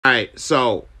right,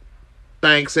 so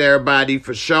thanks everybody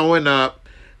for showing up.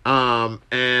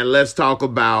 And let's talk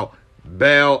about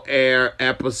Bel-Air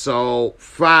episode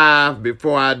 5.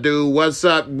 Before I do, what's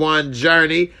up, One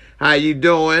Journey? How you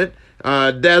doing?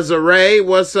 Desiree,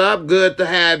 what's up? Good to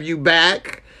have you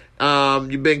back.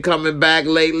 You've been coming back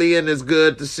lately, and it's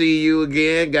good to see you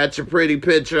again. Got your pretty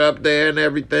picture up there and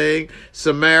everything.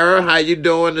 Samara, how you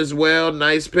doing as well?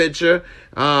 Nice picture.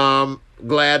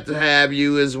 Glad to have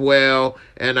you as well,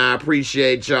 and I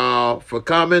appreciate y'all for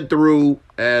coming through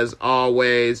as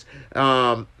always.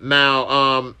 Now,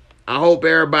 I hope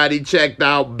everybody checked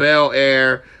out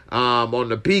Bel-Air on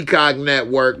the Peacock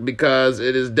Network, because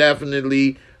it is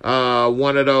definitely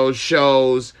one of those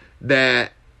shows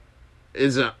that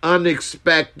is an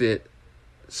unexpected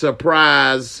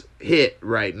surprise hit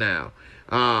right now.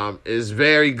 It's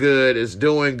very good. It's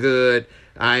doing good.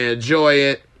 I enjoy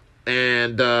it.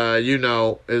 And,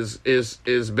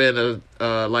 it's been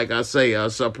like I say, a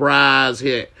surprise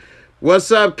hit.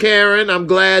 What's up, Karen? I'm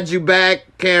glad you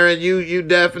back. Karen, you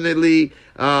definitely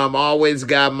always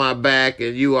got my back,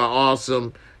 and you are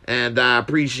awesome. And I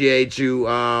appreciate you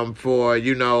for,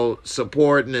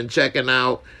 supporting and checking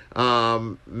out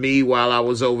me while I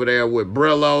was over there with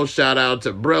Brillo. Shout out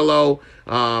to Brillo.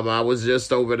 I was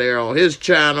just over there on his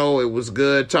channel. It was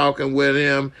good talking with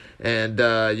him. And,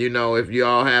 if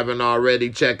y'all haven't already,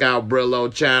 check out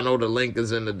Brillo channel. The link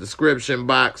is in the description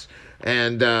box.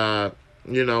 And,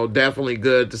 definitely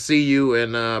good to see you,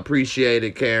 and appreciate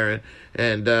it, Karen.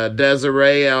 And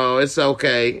Desiree, it's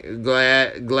okay.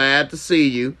 Glad to see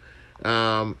you.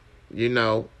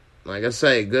 Like I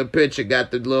say, good picture.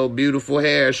 Got the little beautiful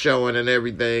hair showing and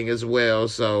everything as well.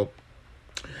 So,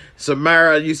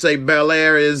 Samara, you say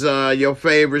Bel-Air is your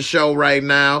favorite show right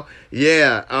now.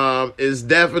 Yeah, it's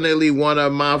definitely one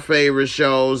of my favorite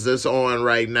shows that's on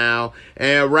right now.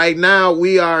 And right now,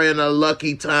 we are in a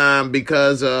lucky time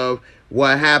because of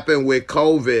what happened with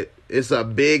COVID. It's a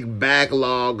big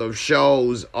backlog of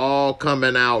shows all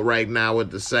coming out right now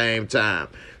at the same time.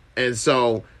 And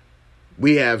so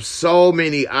we have so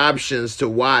many options to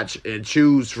watch and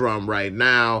choose from right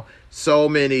now. So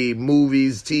many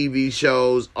movies, TV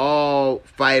shows, all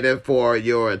fighting for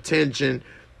your attention.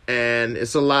 And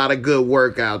it's a lot of good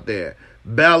work out there.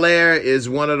 Bel-Air is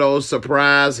one of those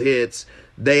surprise hits.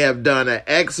 They have done an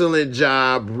excellent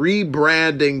job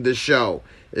rebranding the show.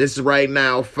 It's right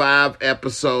now 5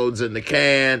 episodes in the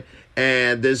can.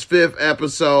 And this 5th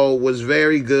episode was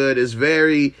very good. It's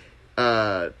very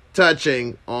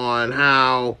touching on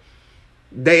how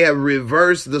they have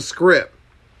reversed the script.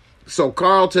 So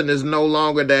Carlton is no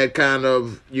longer that kind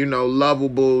of,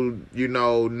 lovable,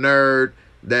 nerd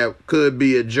that could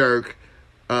be a jerk,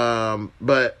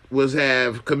 but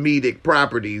have comedic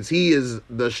properties. He is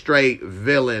the straight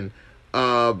villain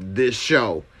of this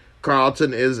show.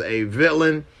 Carlton is a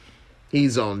villain.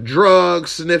 He's on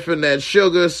drugs, sniffing that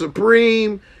sugar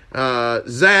supreme,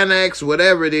 Xanax,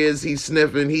 whatever it is he's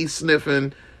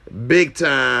sniffing big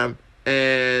time,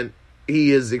 and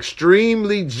he is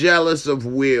extremely jealous of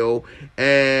Will.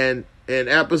 And in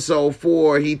episode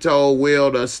 4, he told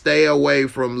Will to stay away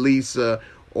from Lisa,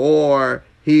 or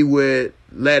he would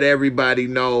let everybody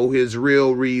know his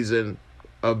real reason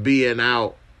of being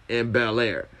out in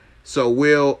Bel-Air. So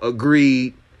Will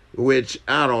agreed, which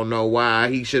I don't know why.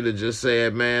 He should have just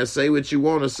said, man, say what you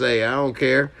want to say. I don't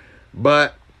care.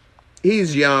 But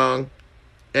he's young,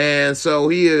 and so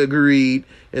he agreed.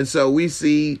 And so we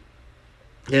see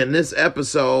in this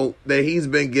episode that he's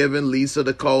been giving Lisa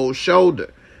the cold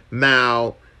shoulder.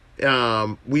 Now,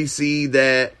 we see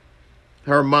that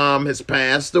her mom has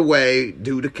passed away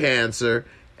due to cancer,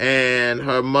 and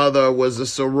her mother was a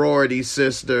sorority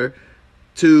sister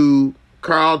to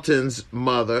Carlton's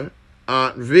mother,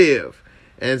 Aunt Viv.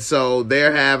 And so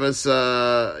they're having,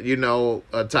 a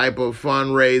type of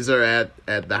fundraiser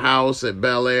at the house at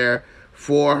Bel-Air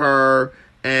for her.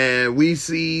 And we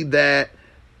see that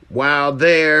while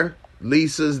there,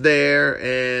 Lisa's there,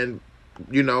 and,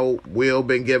 Will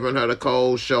been giving her the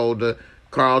cold shoulder.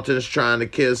 Carlton's trying to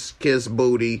kiss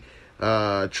booty,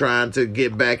 trying to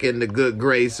get back into good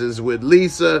graces with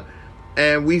Lisa.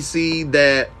 And we see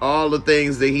that all the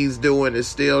things that he's doing is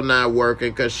still not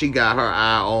working because she got her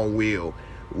eye on Will.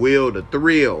 Will the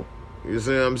thrill. You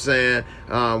see what I'm saying?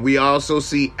 We also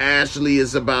see Ashley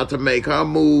is about to make her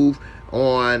move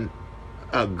on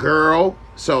a girl.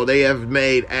 So they have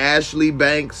made Ashley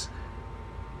Banks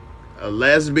a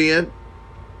lesbian,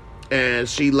 and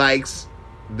she likes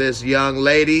this young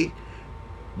lady.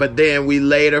 But then we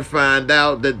later find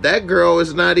out that girl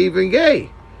is not even gay.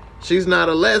 She's not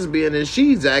a lesbian, and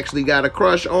she's actually got a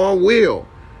crush on Will.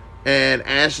 and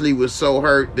Ashley was so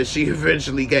hurt that she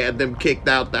eventually got them kicked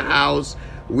out the house,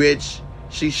 which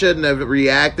she shouldn't have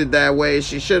reacted that way.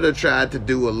 She should have tried to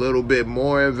do a little bit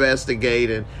more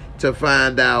investigating to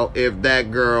find out if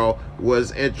that girl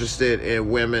was interested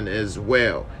in women as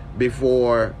well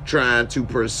before trying to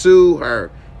pursue her.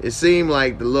 It seemed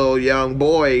like the little young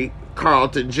boy,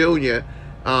 Carlton Jr.,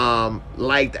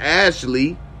 liked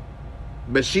Ashley,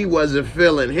 but she wasn't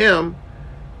feeling him,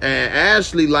 and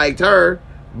Ashley liked her,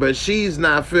 but she's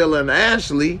not feeling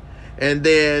Ashley, and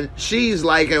then she's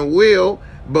liking Will,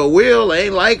 but Will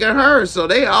ain't liking her, so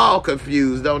they all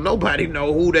confused. Don't nobody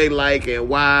know who they like and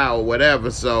why or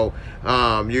whatever. So,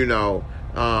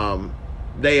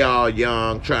 they all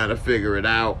young trying to figure it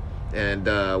out, and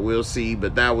we'll see.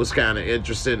 But that was kind of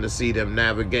interesting to see them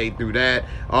navigate through that.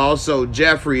 Also,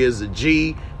 Jeffrey is a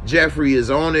G. Jeffrey is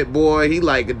on it, boy. He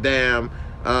like a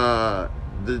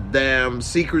the damn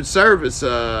Secret Service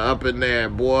up in there,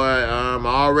 boy. I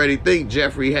already think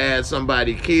Jeffrey had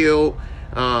somebody killed.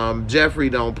 Jeffrey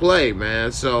don't play,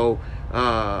 man. So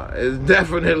it's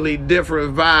definitely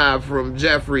different vibe from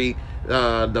Jeffrey,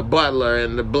 the butler,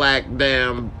 and the black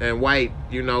damn and white,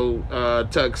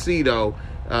 tuxedo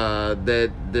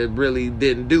that really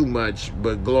didn't do much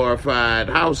but glorified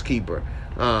housekeeper.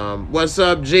 What's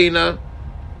up, Gina?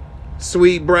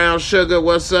 Sweet brown sugar,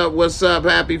 what's up?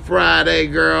 Happy Friday,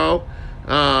 girl.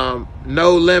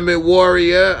 No Limit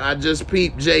Warrior, I just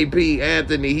peeped JP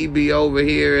Anthony. He be over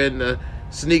here in the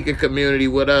sneaker community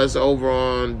with us over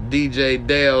on DJ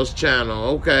Dale's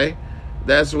channel. Okay,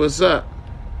 that's what's up.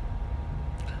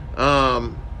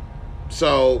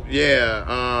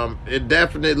 It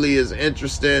definitely is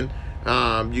interesting.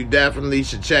 You definitely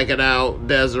should check it out,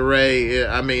 Desiree.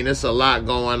 I mean, it's a lot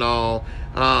going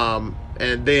on.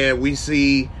 And then we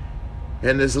see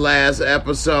in this last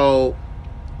episode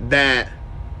that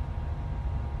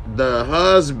the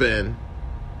husband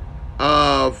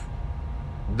of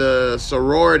the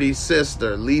sorority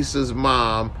sister, Lisa's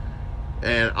mom,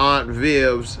 and Aunt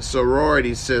Viv's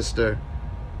sorority sister,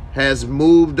 has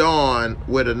moved on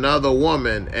with another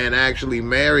woman and actually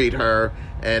married her,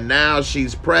 and now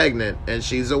she's pregnant, and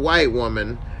she's a white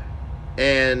woman,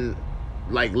 in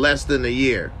like less than a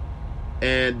year.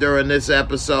 And during this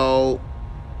episode,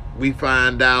 we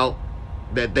find out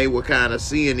that they were kind of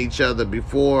seeing each other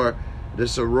before the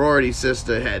sorority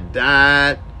sister had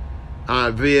died.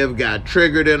 Aunt Viv got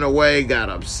triggered in a way, got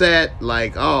upset,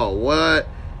 like, oh, what?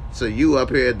 So you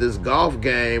up here at this golf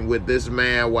game with this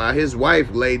man while his wife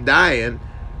lay dying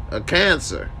of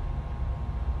cancer.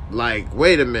 Like,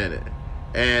 wait a minute.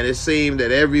 And it seemed that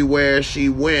everywhere she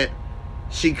went,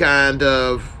 she kind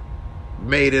of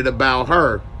made it about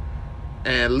her.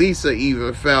 And Lisa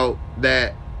even felt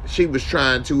that she was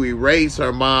trying to erase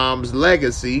her mom's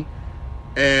legacy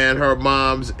and her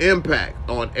mom's impact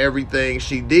on everything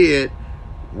she did,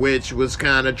 which was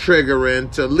kind of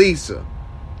triggering to Lisa.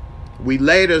 We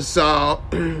later saw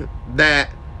that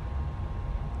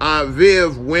Aunt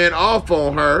Viv went off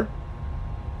on her,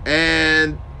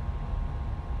 and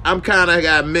I'm kind of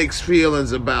got mixed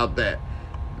feelings about that.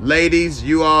 Ladies,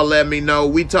 you all let me know.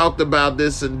 We talked about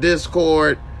this in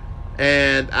Discord,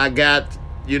 and I got,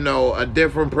 a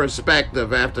different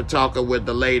perspective after talking with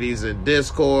the ladies in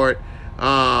Discord.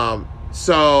 They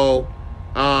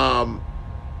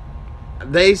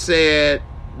said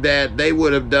that they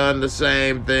would have done the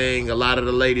same thing, a lot of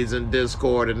the ladies in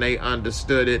Discord, and they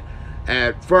understood it.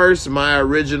 At first, my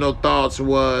original thoughts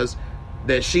was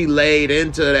that she laid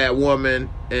into that woman,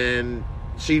 and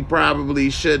she probably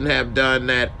shouldn't have done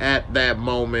that at that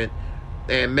moment,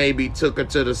 and maybe took her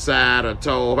to the side or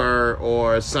told her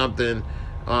or something,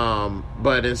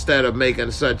 but instead of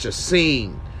making such a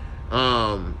scene,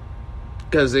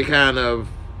 because it kind of,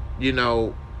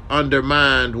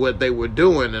 undermined what they were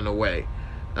doing in a way.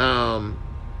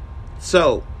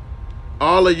 So,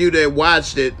 all of you that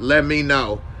watched it, let me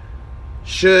know.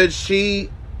 Should she,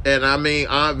 and I mean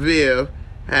Aunt Viv,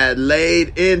 had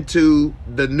laid into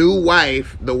the new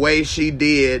wife the way she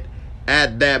did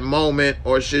at that moment,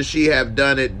 or should she have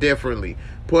done it differently?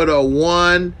 Put a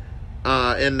 1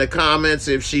 in the comments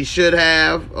if she should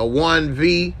have, a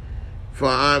 1V for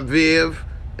Aunt Viv,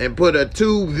 and put a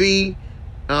 2V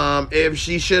if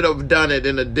she should have done it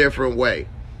in a different way.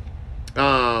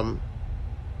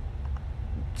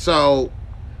 So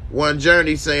One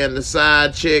Journey saying the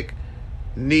side chick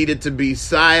needed to be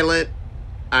silent.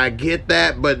 I get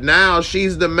that, but now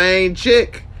she's the main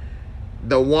chick.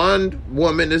 The one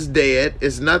woman is dead.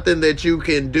 It's nothing that you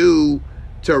can do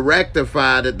to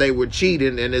rectify that they were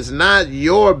cheating, and it's not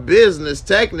your business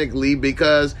technically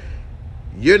because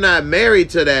you're not married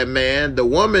to that man. The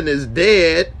woman is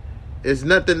dead, It's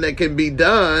nothing that can be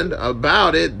done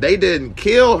about it. They didn't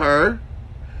kill her.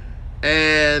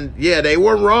 And yeah, they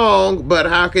were wrong, but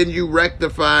how can you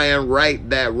rectify and right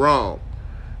that wrong?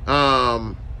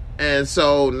 And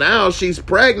so now she's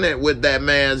pregnant with that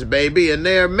man's baby and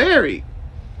they're married.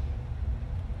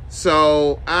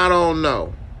 So I don't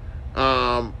know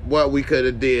what we could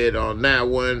have did on that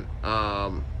one.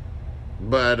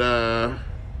 But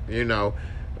you know,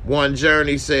 One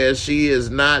Journey says she is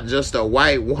not just a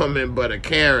white woman, but a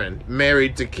Karen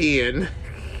married to Ken.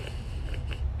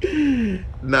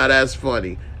 Nah, that's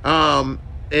funny.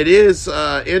 It is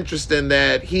interesting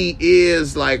that he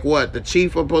is like what, the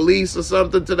chief of police or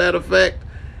something to that effect.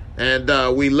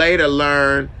 And we later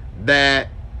learn that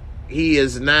he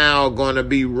is now going to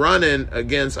be running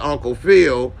against Uncle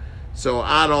Phil. So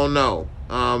I don't know.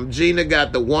 Gina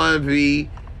got the 1V.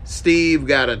 Steve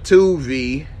got a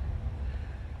 2V.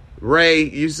 Ray,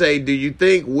 you say, do you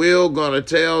think Will gonna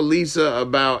tell Lisa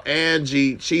about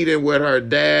Angie cheating with her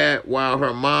dad while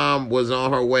her mom was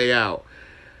on her way out?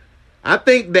 I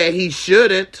think that he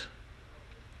shouldn't.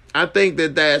 I think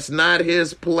that that's not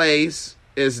his place.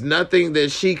 It's nothing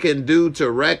that she can do to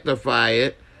rectify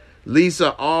it.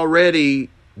 Lisa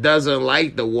already doesn't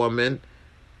like the woman.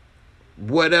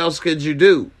 What else could you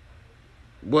do?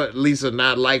 What, Lisa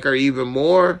not like her even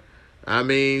more? I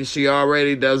mean, she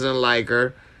already doesn't like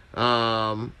her.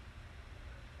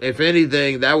 If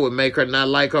anything, that would make her not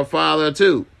like her father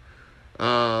too.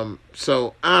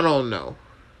 So I don't know.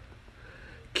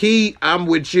 Key, I'm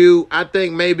with you. I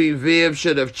think maybe Viv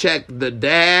should have checked the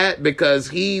dad because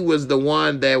he was the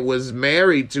one that was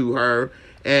married to her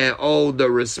and owed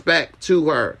the respect to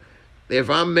her. If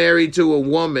I'm married to a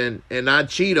woman and I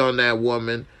cheat on that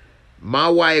woman, my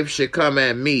wife should come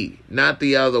at me, not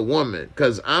the other woman,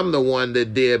 because I'm the one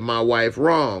that did my wife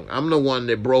wrong. I'm the one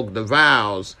that broke the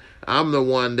vows. I'm the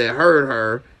one that hurt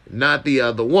her, not the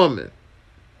other woman.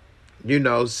 You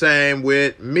know, same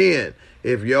with men.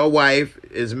 If your wife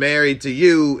is married to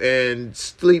you and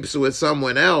sleeps with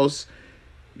someone else,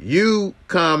 you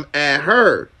come at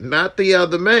her, not the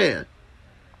other man.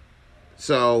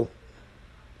 So,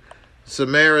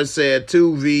 Samara said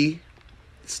 2V.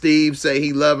 Steve say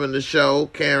he loving the show.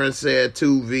 Karen said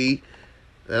 2V.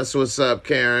 That's what's up,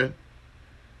 Karen.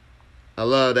 I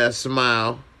love that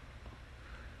smile.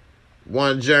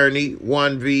 One Journey,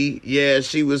 1V. Yeah,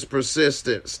 she was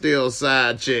persistent. Still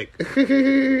side chick.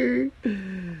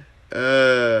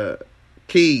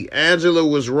 Key, Angela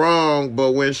was wrong,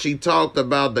 but when she talked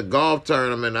about the golf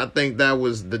tournament, I think that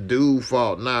was the dude's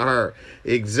fault, not her.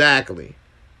 Exactly.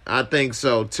 I think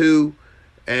so, too.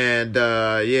 And,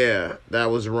 yeah,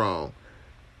 that was wrong.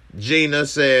 Gina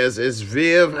says, it's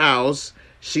Viv's house.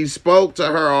 She spoke to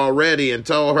her already and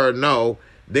told her no.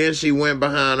 Then she went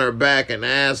behind her back and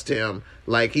asked him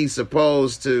like he's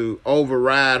supposed to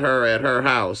override her at her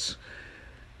house.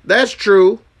 That's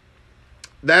true.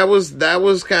 That was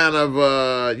kind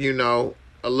of, you know,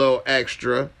 a little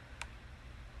extra.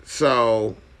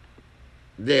 So,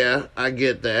 yeah, I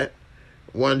get that.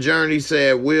 One Journey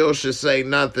said, Will should say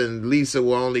nothing. Lisa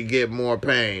will only get more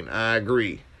pain. I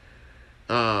agree.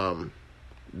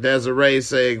 Desiree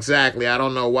say, exactly. I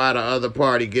don't know why the other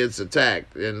party gets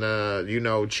attacked in, you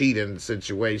know, cheating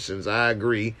situations. I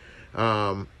agree.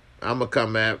 I'm going to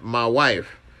come at my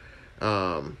wife.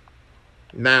 Now,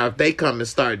 if they come and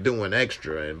start doing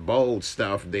extra and bold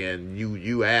stuff, then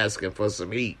you asking for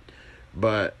some heat.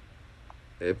 But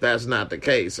if that's not the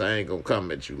case, I ain't going to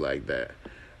come at you like that.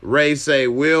 Ray say,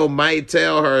 Will might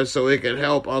tell her so it can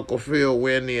help Uncle Phil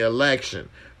win the election.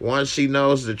 Once she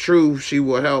knows the truth, she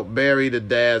will help bury the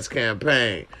dad's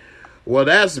campaign. Well,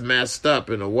 that's messed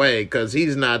up in a way because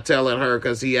he's not telling her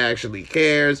because he actually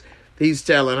cares. He's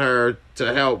telling her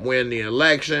to help win the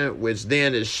election, which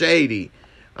then is shady.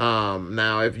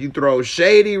 Now, if you throw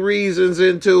shady reasons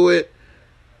into it,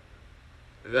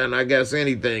 then I guess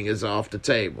anything is off the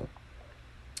table.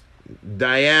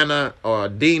 Diana or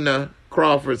Dina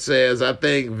Crawford says, I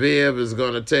think Viv is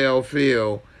going to tell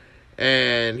Phil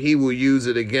and he will use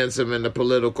it against him in the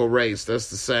political race. That's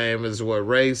the same as what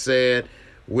Ray said,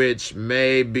 which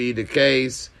may be the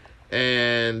case.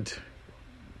 And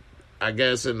I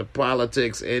guess in the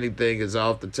politics, anything is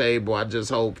off the table. I just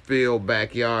hope Phil's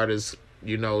backyard is,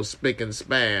 you know, spick and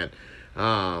span,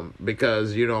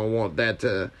 because you don't want that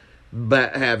to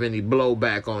have any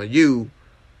blowback on you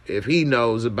if he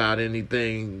knows about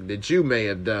anything that you may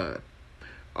have done.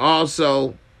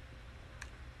 Also,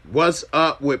 what's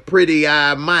up with Pretty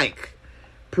Eye Mike?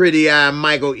 Pretty Eye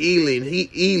Michael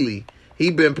Ealy.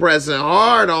 He been pressing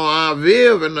hard on Aunt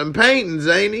Viv and them paintings,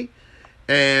 ain't he?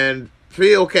 And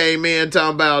Phil came in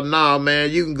talking about, nah,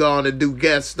 man, you can go on and do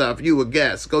guest stuff. You a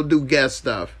guest. Go do guest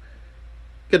stuff.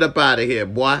 Get up out of here,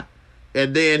 boy.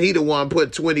 And then he the one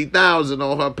put $20,000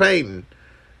 on her painting,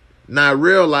 not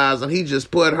realizing he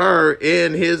just put her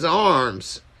in his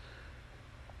arms.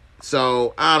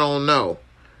 So I don't know.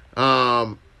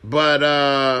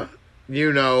 But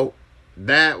you know,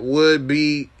 that would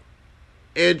be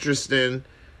interesting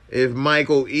if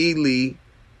Michael Ealy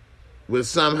was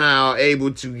somehow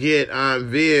able to get Aunt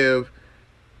Viv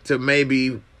to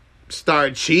maybe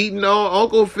start cheating on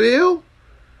Uncle Phil.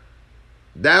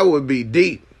 That would be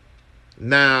deep.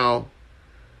 Now,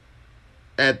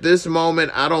 at this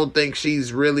moment, I don't think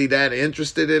she's really that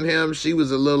interested in him. She was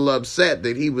a little upset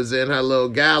that he was in her little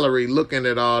gallery looking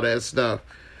at all that stuff.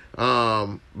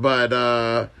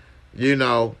 But you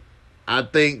know, I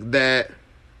think that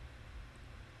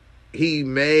he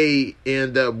may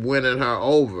end up winning her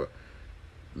over.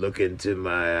 Look into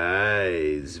my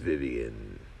eyes,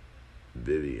 Vivian.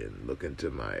 Vivian, look into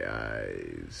my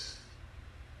eyes.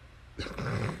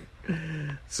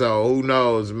 So who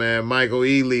knows, man? Michael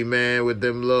Ealy, man, with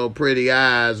them little pretty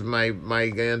eyes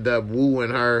might end up wooing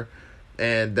her.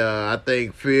 And I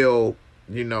think Phil,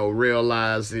 you know,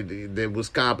 realized that there was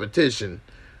competition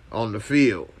on the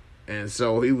field. And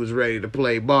so he was ready to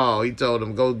play ball. He told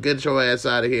him, go get your ass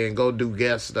out of here and go do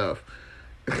guest stuff.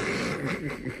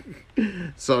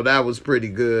 So that was pretty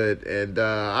good. And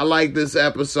I like this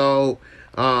episode.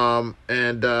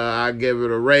 And I give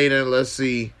it a rating. Let's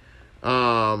see.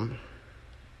 I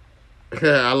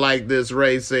like this.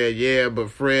 Ray said, yeah,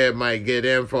 but Fred might get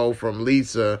info from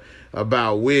Lisa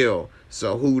about Will.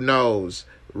 So who knows?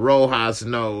 Rojas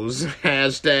knows.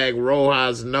 Hashtag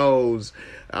Rojas knows.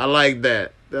 I like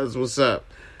that. That's what's up.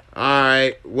 All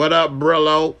right. What up,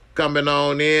 Brillo? Coming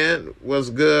on in. What's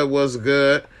good? What's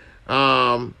good?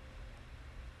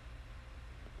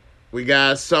 We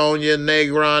got Sonia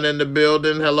Negron in the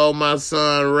building. Hello, my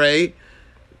son, Ray.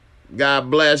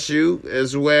 God bless you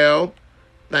as well.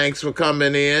 Thanks for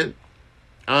coming in.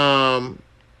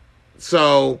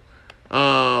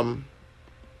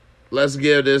 Let's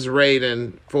give this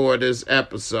rating for this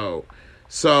episode.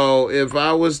 So if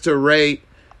I was to rate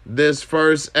this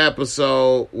first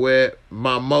episode with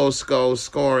my Mosco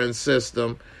scoring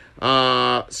system,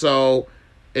 so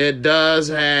it does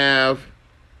have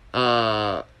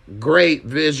great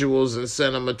visuals and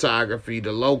cinematography.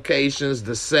 The locations,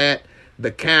 the set,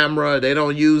 the camera, they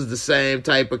don't use the same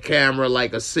type of camera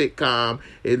like a sitcom.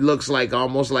 It looks like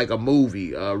almost like a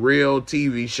movie, a real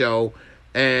TV show.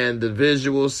 And the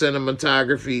visual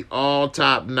cinematography, all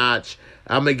top notch.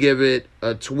 I'm going to give it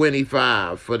a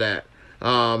 25 for that.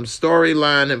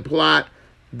 Storyline and plot.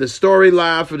 The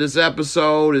storyline for this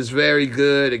episode is very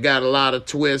good. It got a lot of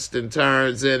twists and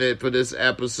turns in it for this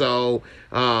episode,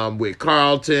 with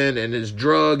Carlton and his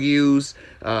drug use,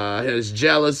 his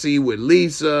jealousy with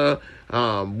Lisa,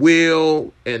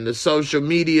 Will, and the social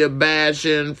media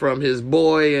bashing from his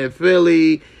boy in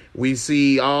Philly. We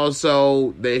see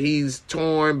also that he's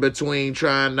torn between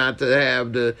trying not to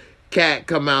have the cat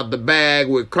come out the bag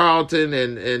with Carlton,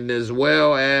 and as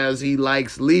well as he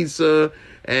likes Lisa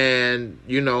and,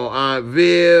 you know, Aunt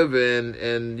Viv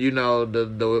and you know,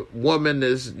 the woman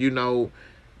is, you know,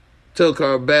 took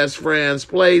her best friend's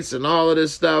place and all of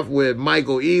this stuff with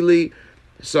Michael Ealy.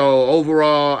 So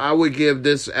overall, I would give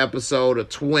this episode a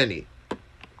 20.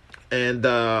 And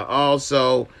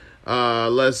also,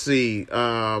 let's see,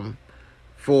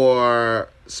 for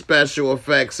special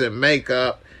effects and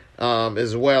makeup,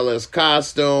 as well as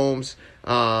costumes,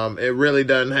 it really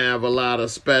doesn't have a lot of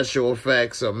special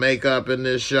effects or makeup in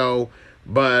this show,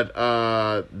 but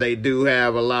they do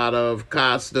have a lot of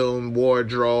costume,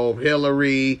 wardrobe.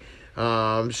 Hillary,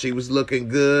 she was looking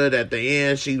good at the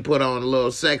end. She put on a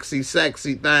little sexy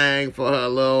thing for her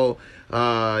little,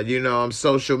 you know,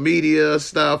 social media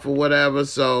stuff or whatever.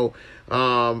 So,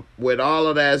 with all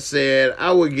of that said,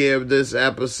 I would give this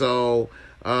episode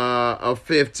a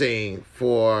 15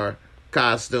 for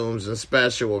costumes and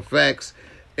special effects.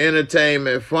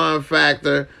 Entertainment, fun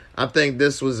factor. I think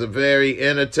this was a very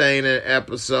entertaining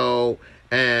episode,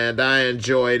 and I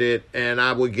enjoyed it, and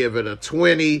I would give it a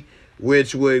 20,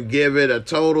 which would give it a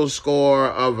total score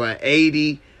of an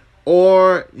 80,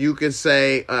 or you could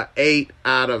say a 8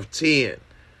 out of 10,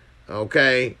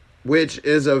 okay, which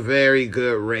is a very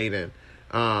good rating.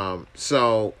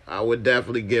 So I would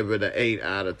definitely give it an 8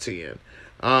 out of 10.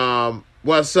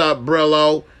 What's up,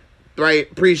 Brillo?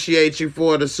 Right, appreciate you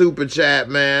for the super chat,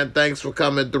 man. Thanks for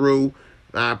coming through.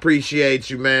 I appreciate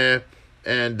you, man.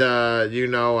 And, you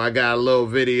know, I got a little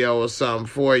video or something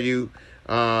for you.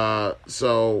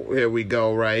 So here we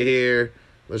go right here.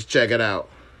 Let's check it out.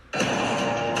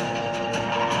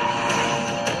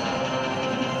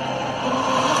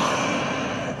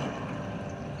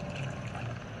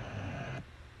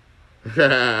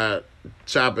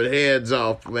 Chopping heads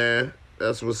off, man.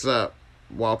 That's what's up.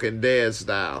 Walking Dead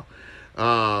style.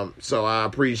 So I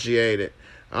appreciate it.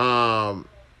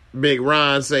 Big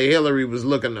Ron say Hillary was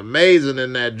looking amazing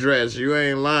in that dress. You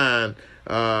ain't lying.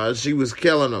 She was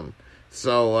killing them.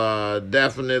 So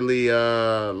definitely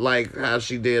like how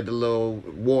she did the little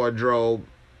wardrobe.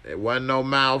 It wasn't no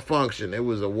malfunction. It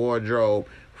was a wardrobe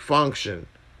function.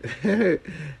 And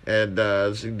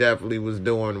she definitely was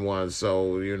doing one.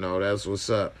 So, you know, that's what's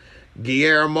up.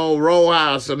 Guillermo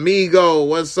Rojas, amigo,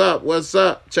 what's up? What's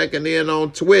up? Checking in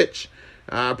on Twitch.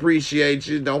 I appreciate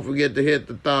you. Don't forget to hit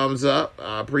the thumbs up.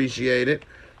 I appreciate it.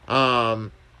 Yeah,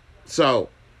 so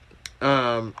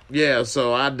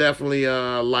I definitely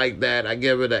like that. I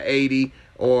give it an 80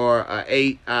 or an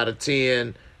 8 out of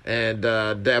 10, and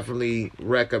definitely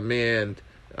recommend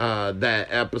that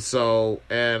episode,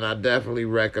 and I definitely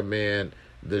recommend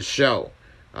the show.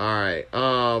 All right.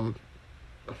 Hold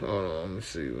on, let me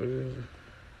see.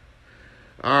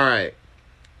 All right.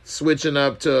 Switching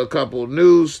up to a couple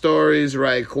news stories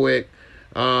right quick.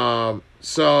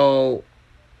 So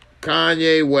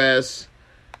Kanye West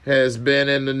has been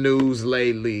in the news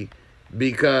lately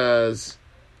because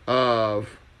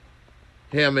of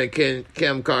him and Kim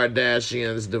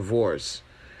Kardashian's divorce.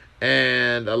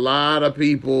 And a lot of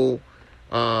people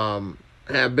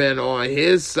have been on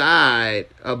his side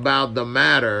about the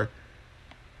matter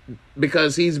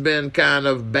because he's been kind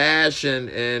of bashing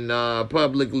and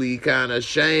publicly kind of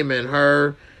shaming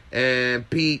her and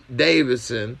Pete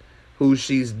Davidson, who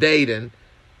she's dating,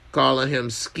 calling him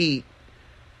Skeet.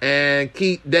 And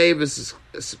Pete Davidson,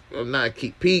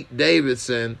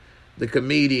 the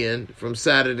comedian from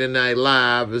Saturday Night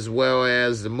Live, as well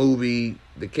as the movie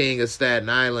The King of Staten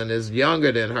Island, is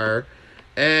younger than her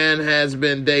and has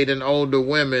been dating older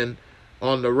women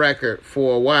on the record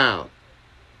for a while.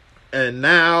 And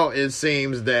now it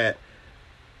seems that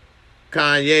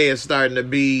Kanye is starting to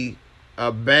be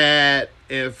a bad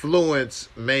influence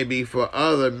maybe for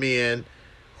other men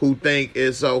who think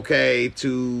it's okay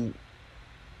to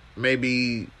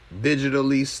maybe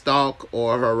digitally stalk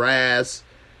or harass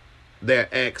their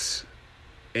ex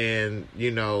in,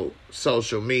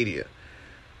 social media.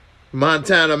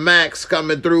 Montana Max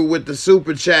coming through with the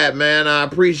super chat, man. I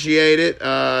appreciate it.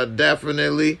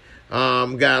 Definitely.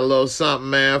 Got a little something,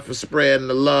 man, for spreading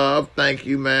the love. Thank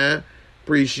you, man.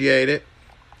 Appreciate it.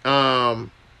 So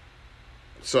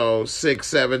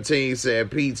 617 said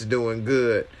Pete's doing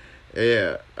good.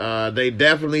 Yeah. They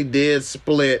definitely did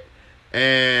split,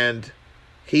 and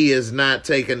he is not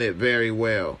taking it very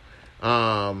well.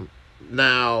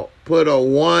 Now, put a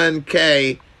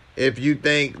 1K if you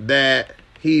think that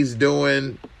he's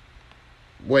doing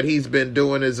what he's been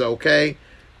doing is okay.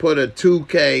 Put a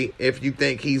 2K if you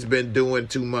think he's been doing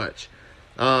too much.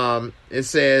 It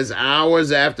says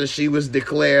hours after she was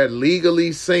declared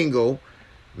legally single,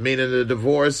 meaning the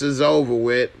divorce is over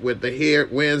with the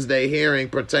Wednesday hearing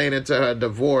pertaining to her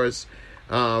divorce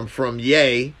from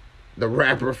Ye, the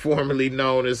rapper formerly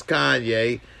known as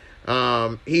Kanye.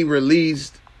 He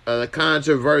released a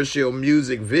controversial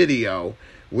music video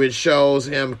which shows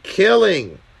him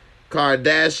killing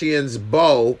Kardashian's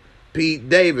beau, Pete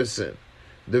Davidson.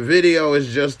 The video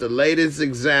is just the latest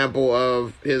example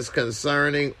of his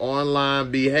concerning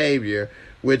online behavior,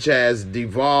 which has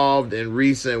devolved in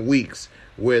recent weeks,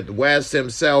 with West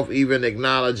himself even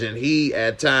acknowledging he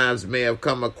at times may have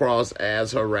come across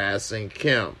as harassing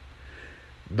Kim.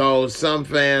 Though some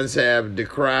fans have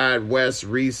decried West's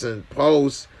recent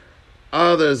posts,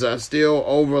 others are still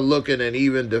overlooking and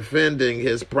even defending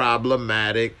his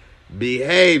problematic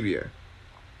behavior.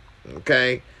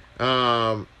 Okay?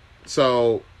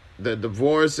 So the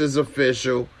divorce is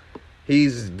official.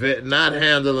 He's not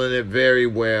handling it very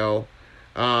well.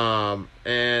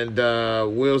 And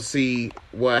we'll see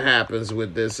what happens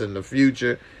with this in the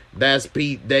future. That's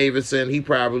Pete Davidson. He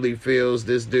probably feels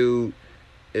this dude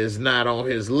is not on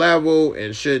his level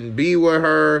and shouldn't be with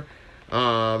her.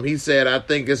 He said, I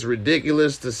think it's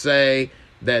ridiculous to say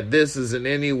that this is in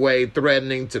any way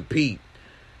threatening to Pete.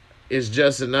 It's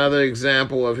just another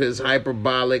example of his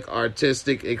hyperbolic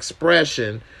artistic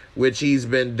expression, which he's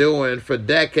been doing for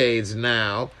decades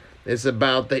now. It's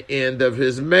about the end of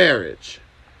his marriage.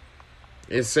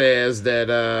 It says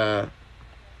that,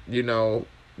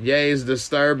 Ye's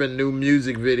disturbing new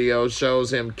music video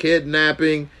shows him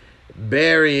kidnapping,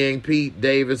 burying Pete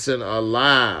Davidson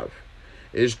alive.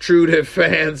 It's true that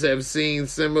fans have seen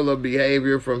similar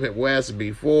behavior from West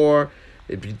before.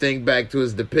 If you think back to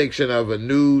his depiction of a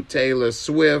nude Taylor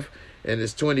Swift in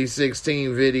his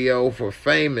 2016 video for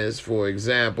Famous, for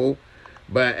example.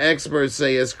 but experts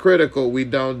say it's critical we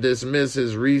don't dismiss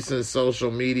his recent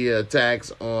social media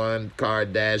attacks on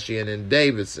Kardashian and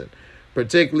Davidson,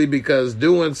 particularly because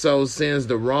doing so sends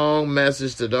the wrong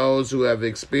message to those who have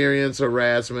experienced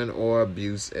harassment or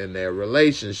abuse in their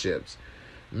relationships.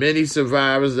 Many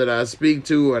survivors that I speak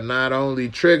to are not only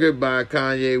triggered by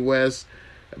Kanye West's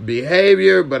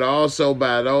behavior, but also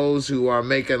by those who are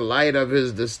making light of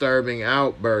his disturbing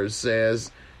outbursts,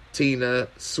 says Tina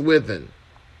Swithin.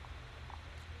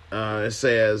 It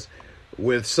says,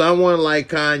 with someone like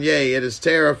Kanye, it is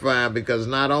terrifying because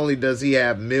not only does he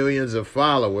have millions of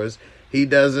followers, he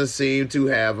doesn't seem to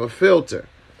have a filter.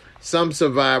 Some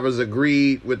survivors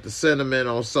agreed with the sentiment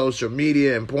on social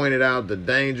media and pointed out the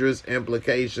dangerous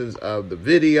implications of the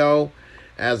video.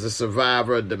 As a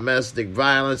survivor of domestic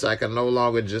violence, I can no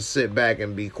longer just sit back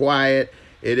and be quiet.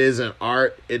 It isn't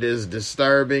art. It is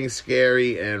disturbing,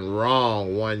 scary, and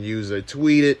wrong, one user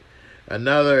tweeted.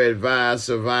 Another advised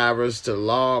survivors to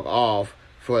log off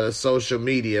for the social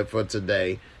media for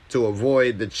today to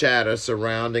avoid the chatter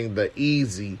surrounding the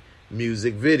Easy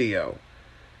music video.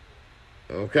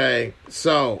 Okay,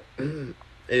 so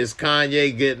is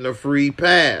Kanye getting a free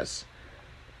pass?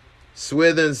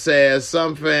 Swithin says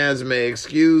some fans may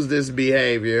excuse this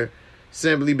behavior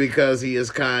simply because he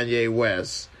is Kanye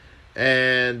West.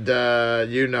 And,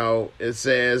 it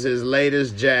says his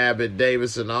latest jab at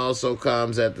Davidson also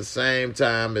comes at the same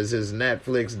time as his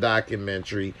Netflix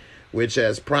documentary, which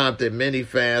has prompted many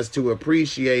fans to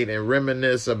appreciate and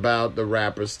reminisce about the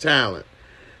rapper's talent.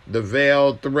 The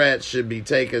veiled threat should be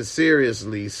taken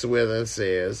seriously, Swithin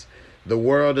says. The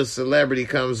world of celebrity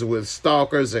comes with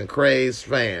stalkers and crazed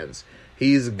fans.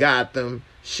 He's got them,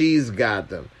 she's got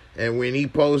them. And when he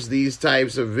posts these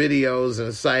types of videos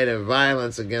inciting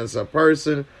violence against a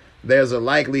person, there's a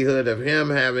likelihood of him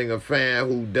having a fan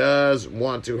who does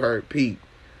want to hurt Pete.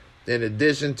 In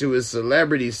addition to his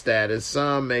celebrity status,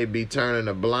 some may be turning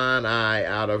a blind eye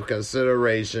out of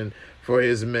consideration for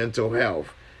his mental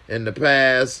health. In the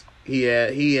past, he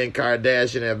and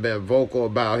Kardashian have been vocal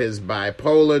about his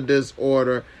bipolar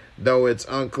disorder, though it's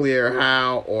unclear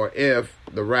how or if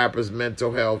the rapper's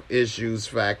mental health issues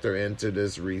factor into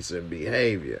this recent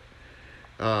behavior.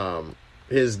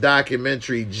 His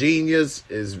documentary Genius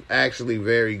is actually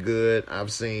very good. I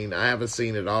haven't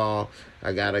seen it all.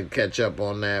 I gotta catch up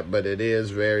on that, but it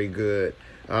is very good.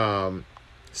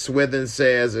 Swithin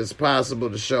says it's possible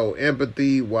to show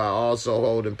empathy while also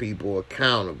holding people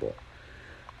accountable.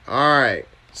 All right,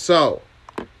 so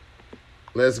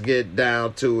let's get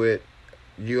down to it.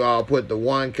 You all put the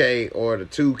 1K or the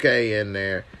 2K in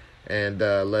there, and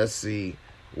let's see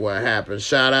what happens.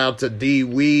 Shout out to D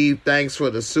Weave. Thanks for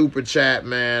the super chat,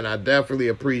 man. I definitely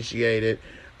appreciate it.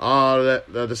 All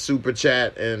the super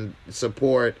chat and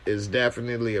support is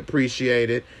definitely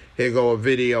appreciated. Here go a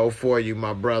video for you,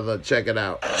 my brother. Check it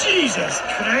out. Jesus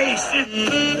Christ!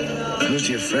 Who's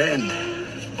your friend?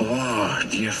 Oh,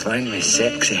 do you find me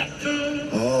sexy?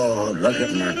 Oh, look at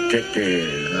my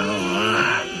titties.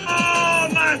 Oh,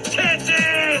 my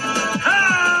titties!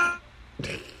 Ah!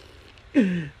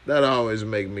 That always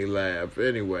make me laugh.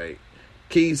 Anyway,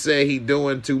 Key said he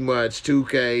doing too much.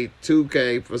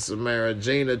 2K for Samara.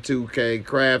 Gina 2K.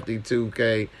 Crafty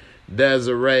 2K.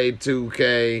 Desiree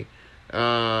 2K.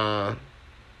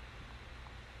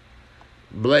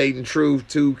 Blatant Truth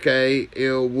 2K.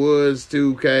 Ill Woods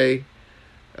 2K.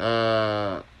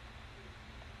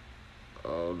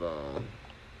 Hold on.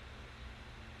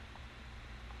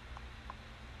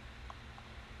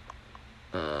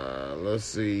 Let's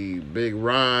see. Big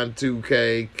Ron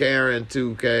 2K. Karen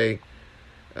 2K.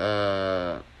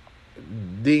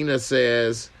 Dina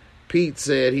says Pete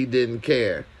said he didn't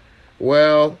care.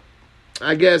 Well,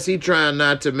 I guess he trying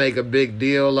not to make a big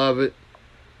deal of it.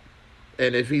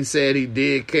 And if he said he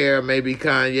did care, maybe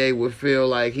Kanye would feel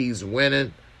like he's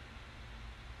winning.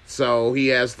 So he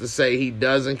has to say he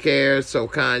doesn't care. So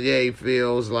Kanye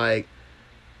feels like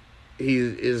he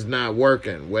is not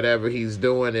working. Whatever he's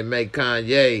doing, and make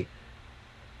Kanye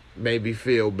maybe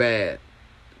feel bad.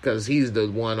 Because he's the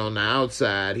one on the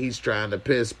outside. He's trying to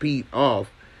piss Pete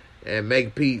off and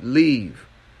make Pete leave.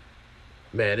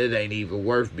 Man, it ain't even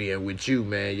worth being with you,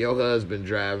 man. Your husband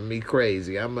driving me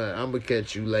crazy. I'm gonna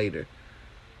catch you later.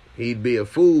 He'd be a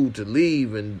fool to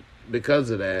leave and because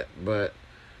of that. But,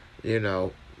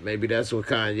 maybe that's what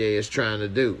Kanye is trying to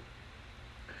do.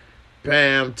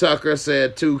 Pam Tucker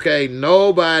said 2K,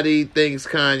 nobody thinks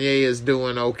Kanye is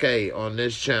doing okay on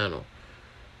this channel.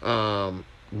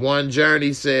 One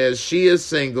Journey says she is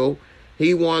single.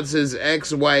 He wants his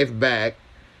ex-wife back.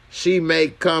 She may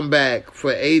come back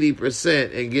for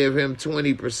 80% and give him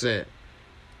 20%.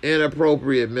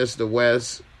 Inappropriate, Mr.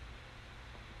 West.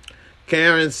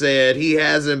 Karen said he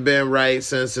hasn't been right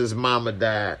since his mama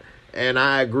died. And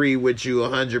I agree with you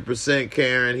 100%,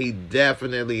 Karen. He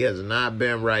definitely has not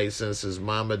been right since his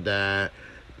mama died.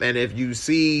 And if you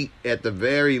see, at the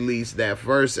very least, that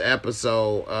first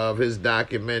episode of his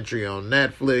documentary on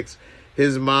Netflix,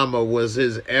 his mama was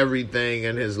his everything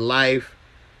in his life.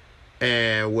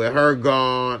 And with her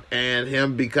gone and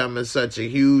him becoming such a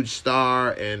huge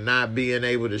star and not being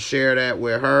able to share that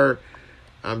with her,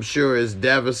 I'm sure it's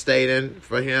devastating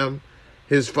for him.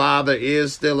 His father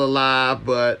is still alive,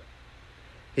 but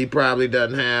he probably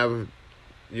doesn't have,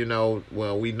 we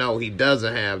know he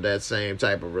doesn't have that same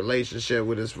type of relationship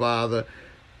with his father.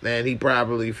 And he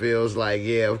probably feels like,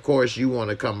 yeah, of course you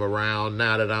want to come around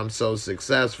now that I'm so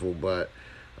successful, but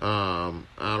I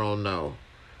don't know.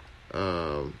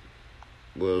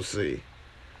 We'll see.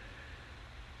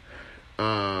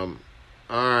 All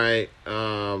right.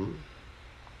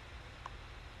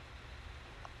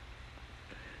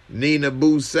 Nina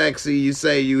Boo Sexy, you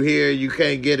say you here, you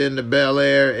can't get into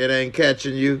Bel-Air, it ain't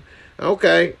catching you.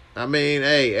 Okay. I mean,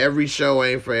 hey, every show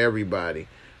ain't for everybody.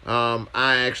 I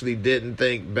actually didn't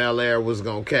think Bel-Air was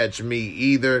going to catch me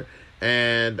either.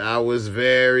 And I was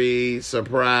very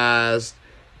surprised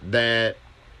that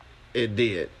it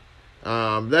did.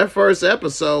 That first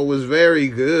episode was very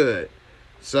good.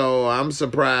 So I'm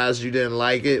surprised you didn't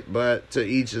like it, but to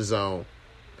each his own.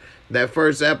 That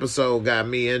first episode got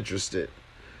me interested.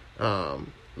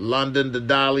 London the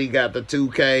Dolly got the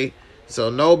 2K.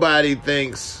 So nobody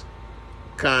thinks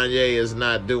Kanye is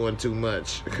not doing too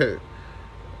much.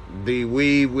 D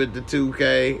Weave with the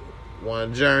 2K.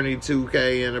 One Journey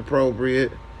 2K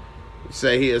inappropriate.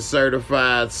 Say he is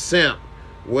certified simp.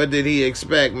 What did he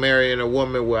expect marrying a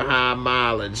woman with high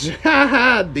mileage?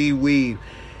 D Weave.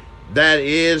 That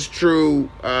is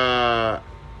true.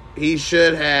 He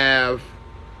should have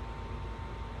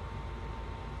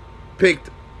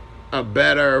picked a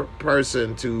better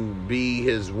person to be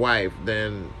his wife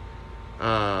than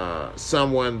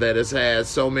someone that has had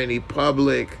so many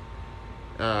public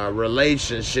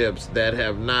relationships that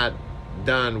have not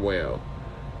done well,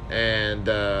 and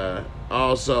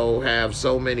also have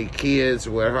so many kids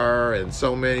with her and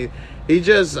so many. He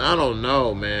just, I don't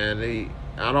know, man.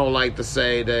 I don't like to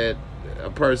say that a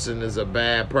person is a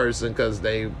bad person because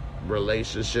they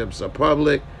relationships are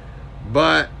public,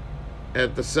 but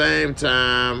at the same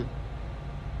time,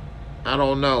 I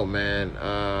don't know, man.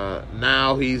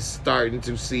 Now he's starting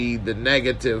to see the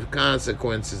negative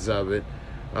consequences of it.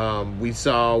 We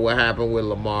saw what happened with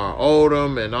Lamar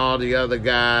Odom and all the other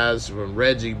guys from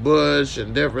Reggie Bush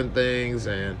and different things.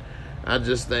 And I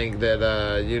just think that,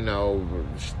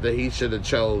 that he should have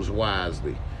chose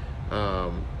wisely.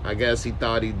 I guess he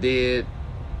thought he did,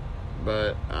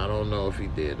 but I don't know if he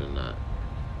did or not.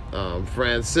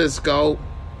 Francisco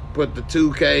put the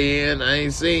 2K in. I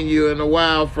ain't seen you in a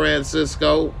while,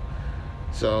 Francisco.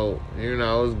 So,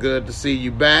 it's good to see you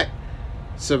back.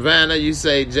 Savannah, you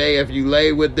say, Jay, if you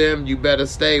lay with them, you better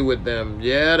stay with them.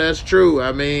 Yeah, that's true.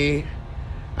 I mean,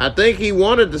 I think he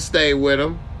wanted to stay with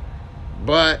him,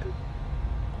 but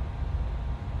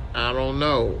I don't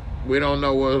know. We don't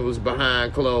know what was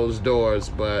behind closed doors,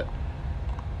 but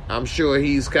I'm sure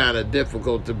he's kind of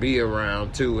difficult to be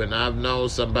around, too. And I've known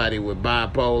somebody with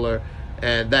bipolar,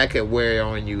 and that can wear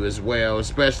on you as well,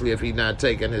 especially if he's not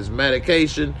taking his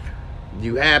medication.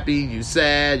 You happy, you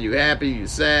sad, you happy, you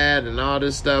sad, and all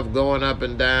this stuff going up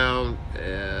and down,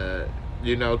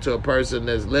 to a person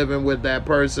that's living with that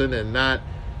person and not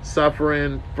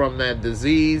suffering from that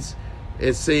disease.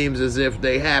 It seems as if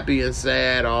they happy and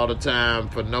sad all the time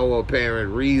for no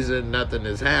apparent reason. Nothing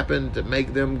has happened to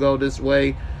make them go this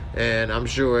way, and I'm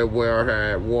sure it wore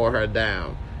her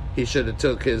down. He should have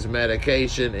took his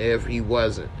medication if he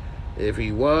wasn't. If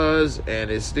he was and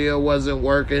it still wasn't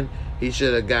working, he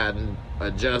should have gotten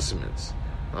adjustments.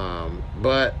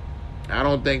 But I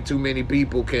don't think too many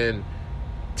people can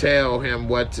tell him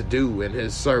what to do in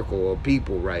his circle of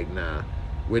people right now,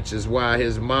 which is why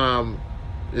his mom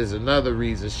is another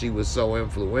reason she was so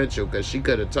influential, because she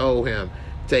could have told him,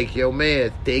 take your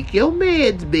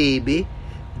meds, baby.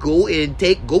 Go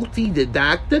see the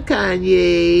doctor,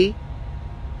 Kanye.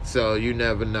 So you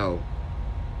never know.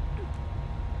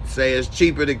 Say it's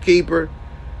cheaper to keep her.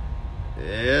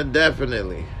 Yeah,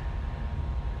 definitely.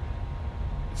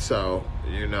 So,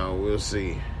 we'll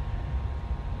see.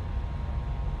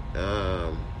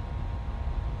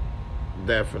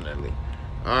 Definitely.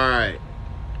 All right.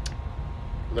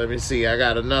 Let me see. I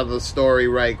got another story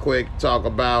right quick to talk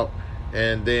about,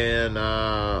 and then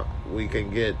we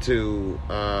can get to,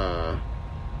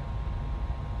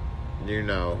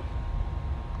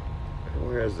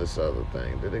 where's this other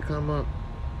thing? Did it come up?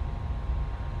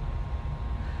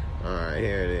 Alright,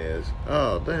 here it is.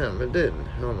 Oh, damn, it didn't.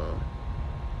 Hold on.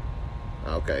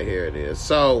 Okay, here it is.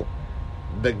 So,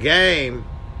 the game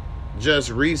just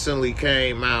recently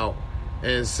came out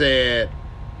and said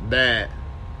that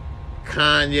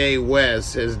Kanye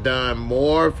West has done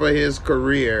more for his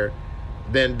career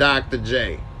than Dr.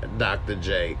 Dre.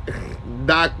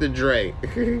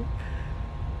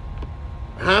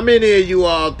 How many of you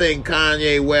all think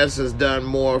Kanye West has done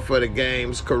more for the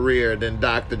game's career than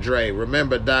Dr. Dre?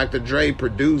 Remember, Dr. Dre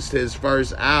produced his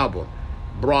first album,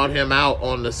 brought him out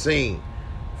on the scene.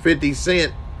 50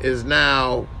 Cent is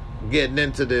now getting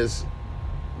into this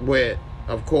with,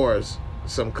 of course,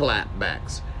 some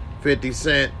clapbacks. 50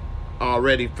 Cent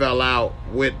already fell out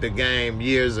with the game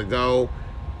years ago,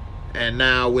 and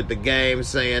now with the game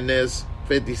saying this,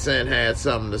 50 Cent had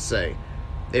something to say.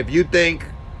 If you think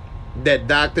that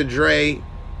Dr. Dre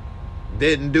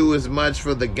didn't do as much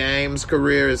for the game's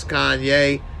career as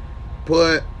Kanye,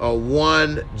 put a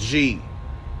 1G.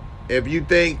 If you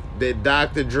think that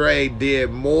Dr. Dre did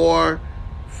more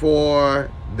for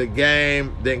the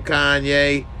game than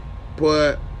Kanye,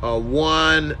 put a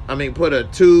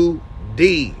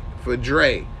 2D for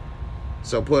Dre.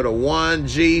 So put a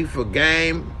 1G for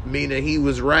game, meaning he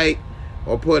was right,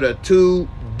 or put a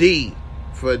 2D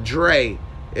for Dre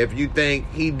if you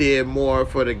think he did more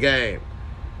for the game.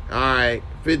 Alright,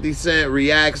 50 Cent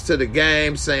reacts to the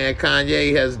game saying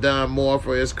Kanye has done more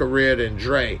for his career than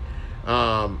Dre.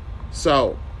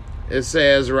 So, it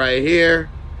says right here,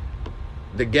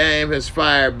 the game has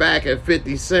fired back at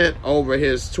 50 Cent over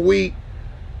his tweet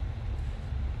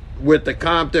with the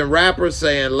Compton rapper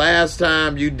saying, last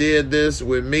time you did this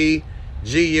with me,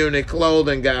 G-Unit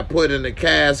Clothing got put in a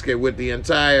casket with the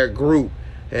entire group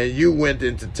and you went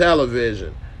into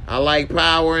television. I like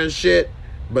power and shit,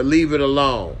 but leave it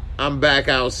alone. I'm back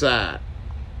outside.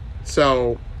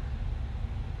 So,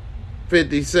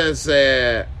 50 Cent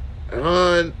said,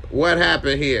 "Hun, what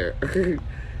happened here?"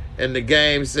 And the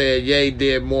game said, Ye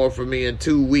did more for me in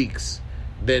 2 weeks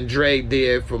than Dre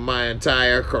did for my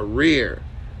entire career.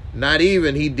 Not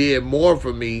even he did more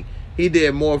for me. He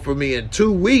did more for me in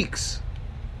 2 weeks.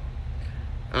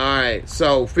 Alright,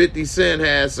 so 50 Cent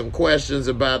has some questions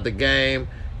about the game,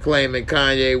 claiming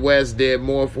Kanye West did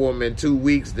more for him in 2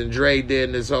 weeks than Dre did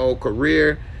in his whole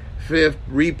career. Fifth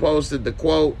reposted the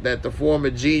quote that the former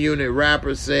G-Unit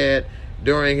rapper said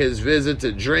during his visit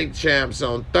to Drink Champs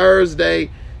on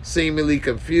Thursday, seemingly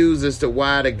confused as to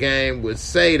why the game would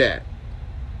say that.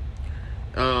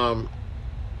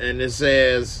 And it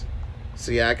says,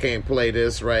 see, I can't play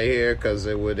this right here because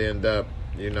it would end up,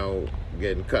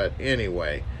 getting cut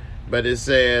anyway. But it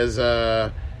says,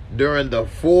 during the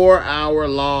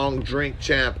 4-hour-long Drink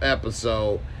Champ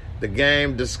episode, the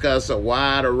game discussed a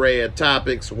wide array of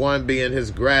topics, one being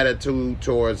his gratitude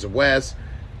towards West,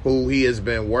 who he has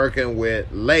been working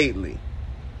with lately.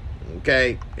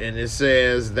 Okay? And it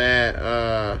says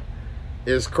that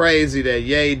it's crazy that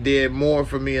Ye did more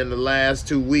for me in the last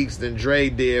 2 weeks than Dre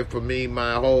did for me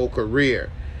my whole career.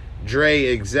 Dre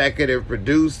executive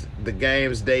produced the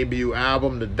game's debut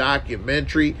album, The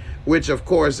Documentary, which of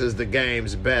course is the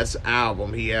game's best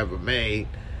album he ever made.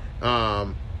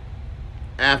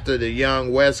 After the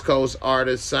young West Coast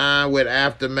artist signed with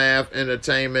Aftermath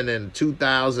Entertainment in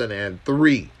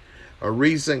 2003. A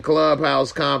recent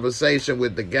Clubhouse conversation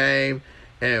with the game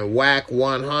and Whack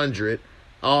 100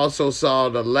 also saw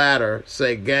the latter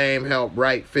say Game helped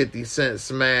write 50 Cent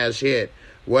smash hit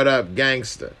What Up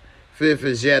Gangsta. Fifth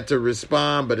is yet to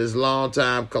respond, but his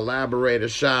longtime collaborator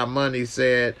Shy Money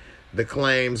said the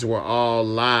claims were all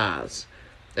lies.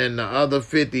 In the other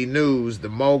 50 news, the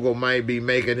mogul might be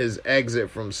making his exit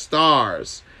from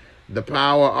Stars. The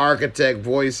power architect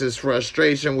voices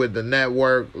frustration with the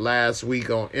network last week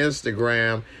on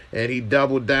Instagram, and he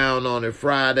doubled down on it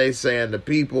Friday, saying the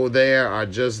people there are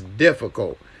just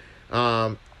difficult.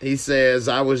 He says,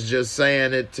 I was just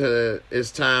saying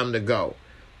it's time to go.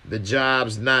 The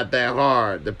job's not that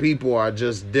hard. The people are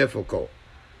just difficult.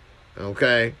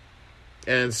 Okay?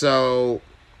 And so,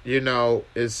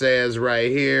 it says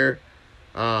right here,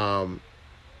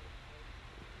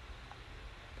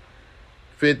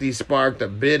 50 sparked a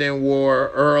bidding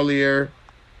war earlier.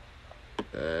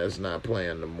 It's not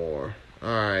playing no more.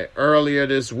 Alright, earlier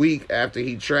this week after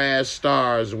he trashed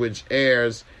Stars, which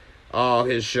airs all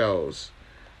his shows.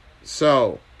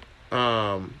 So,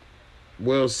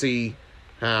 we'll see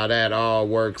how that all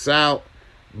works out.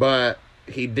 But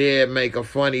he did make a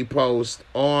funny post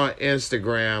on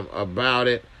Instagram about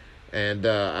it, and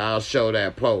I'll show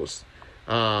that post.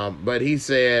 But he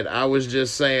said, I was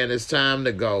just saying it's time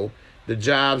to go. The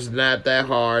job's not that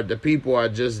hard. The people are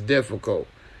just difficult.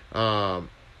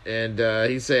 And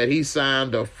he said he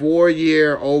signed a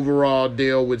 4-year overall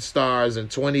deal with Starz in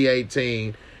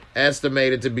 2018,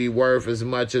 estimated to be worth as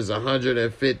much as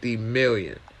 $150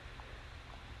 million.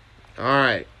 All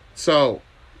right. So,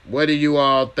 what do you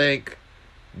all think?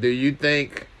 Do you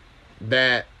think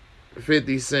that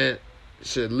 50 Cent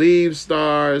should leave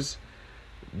Starz?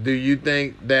 Do you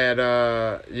think that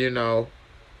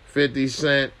 50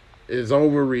 Cent is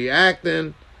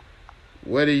overreacting?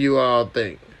 What do you all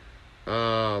think?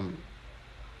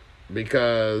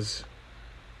 Because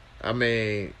I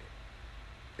mean,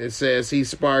 it says he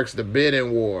sparks the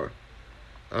bidding war.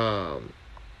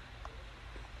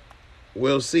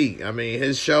 We'll see. I mean,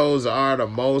 his shows are the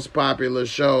most popular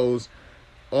shows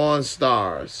on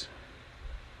Starz.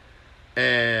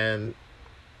 And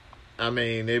I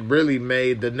mean, it really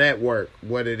made the network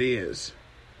what it is.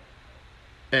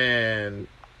 And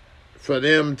for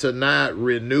them to not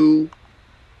renew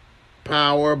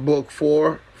Power Book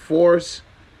 4 Force,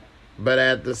 but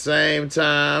at the same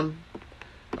time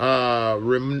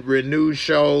renew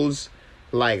shows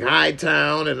like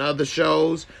Hightown and other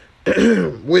shows,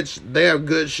 which they're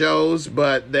good shows,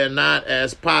 but they're not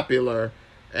as popular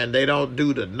and they don't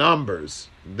do the numbers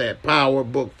that Power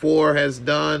Book 4 has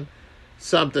done.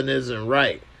 Something isn't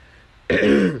right.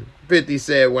 50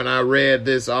 said, when I read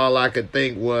this, all I could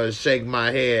think was shake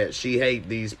my head. She hate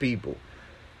these people.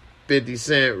 50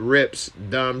 Cent rips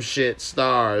dumb shit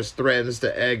Starz, threatens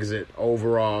to exit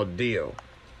overall deal.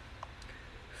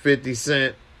 50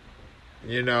 Cent,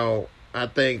 I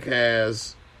think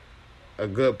has a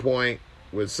good point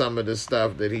with some of the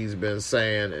stuff that he's been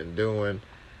saying and doing.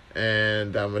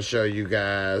 And I'm going to show you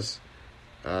guys,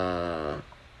 where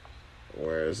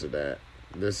is it at?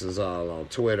 This is all on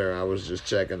Twitter. I was just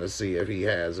checking to see if he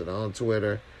has it on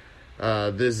Twitter.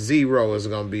 This Zero is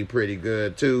going to be pretty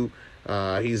good too.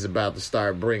 He's about to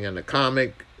start bringing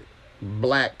the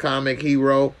black comic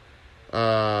hero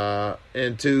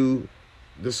into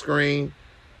the screen.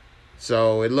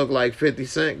 So it looked like 50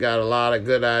 Cent got a lot of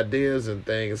good ideas and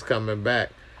things coming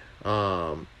out.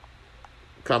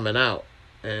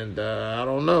 And I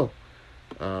don't know.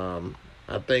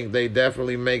 I think they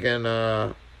definitely making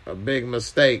a big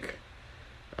mistake.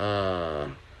 He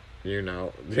got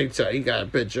a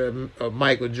picture of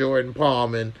Michael Jordan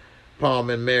palming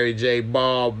Mary J.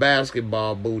 Ball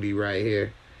basketball booty right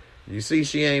here. You see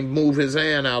she ain't move his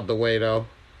hand out the way though.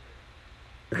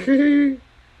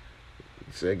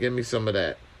 Said, give me some of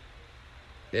that.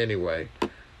 Anyway,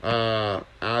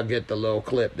 I'll get the little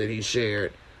clip that he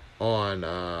shared on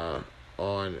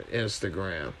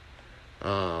Instagram.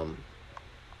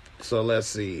 So let's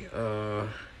see.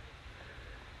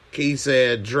 Key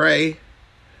said Dre,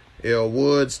 L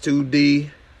Woods 2D.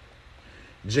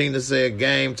 Gina said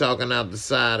Game talking out the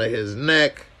side of his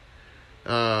neck.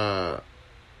 Let's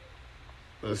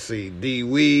see. D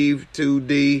Weave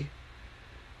 2D.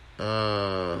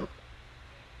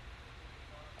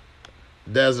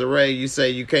 Desiree, you say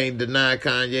you can't deny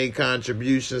Kanye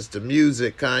contributions to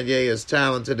music. Kanye is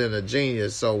talented and a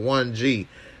genius, so 1G.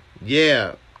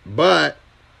 Yeah, but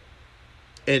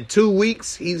in 2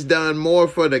 weeks, he's done more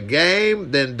for the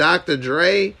game than Dr.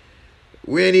 Dre.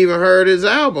 We ain't even heard his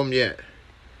album yet.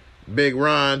 Big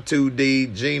Ron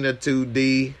 2D, Gina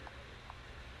 2D.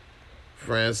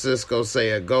 Francisco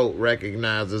say a goat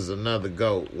recognizes another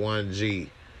goat, 1G.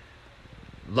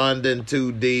 London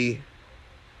 2D.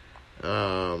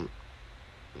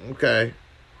 Okay.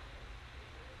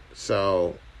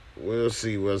 So we'll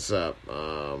see what's up.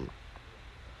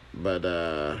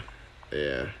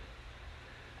 Yeah.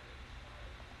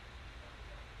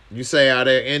 You say, are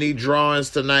there any drawings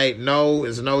tonight? No,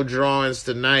 there's no drawings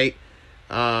tonight.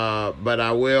 But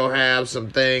I will have some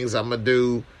things. I'm going to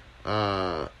do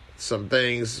some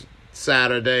things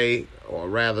Saturday, or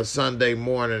rather Sunday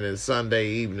morning and Sunday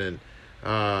evening,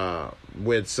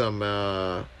 with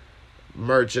some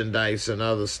merchandise and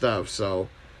other stuff. So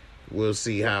we'll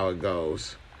see how it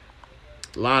goes.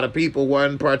 A lot of people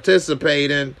wasn't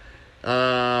participating,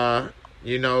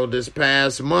 this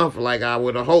past month like I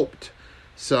would have hoped.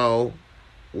 So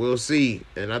we'll see.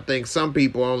 And I think some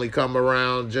people only come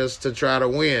around just to try to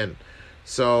win.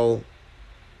 So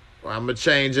I'm going to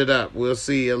change it up. We'll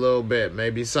see a little bit.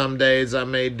 Maybe some days I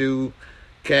may do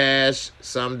cash.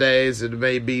 Some days it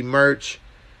may be merch.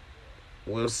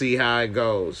 We'll see how it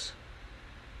goes.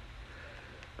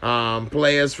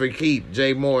 Players for keep.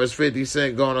 Jay Moore, is 50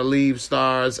 Cent going to leave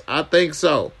Starz? I think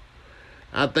so.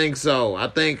 I think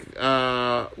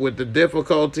with the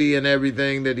difficulty and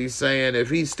everything that he's saying,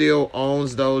 if he still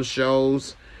owns those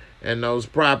shows and those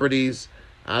properties,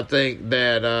 I think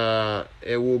that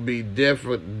it will be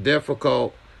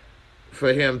difficult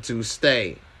for him to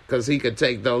stay. because he could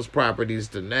take those properties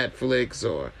to Netflix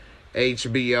or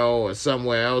HBO or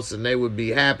somewhere else, and they would be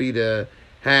happy to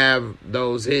have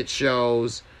those hit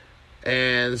shows.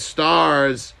 And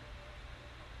Stars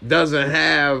doesn't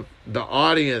have the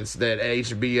audience that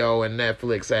HBO and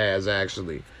Netflix has,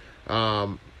 actually.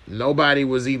 Nobody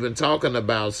was even talking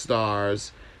about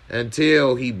Stars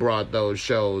until he brought those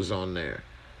shows on there.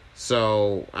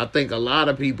 So I think a lot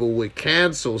of people would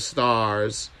cancel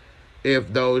Stars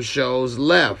if those shows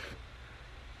left.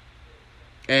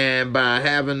 And by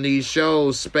having these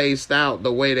shows spaced out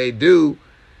the way they do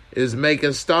is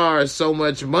making Stars so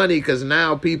much money, because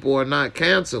now people are not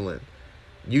canceling.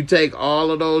 You take all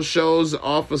of those shows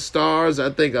off of Stars, I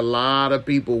think a lot of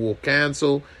people will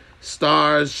cancel.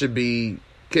 Stars should be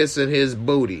kissing his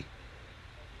booty.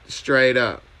 Straight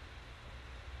up.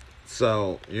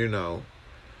 So,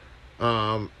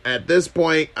 at this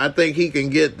point, I think he can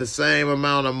get the same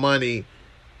amount of money,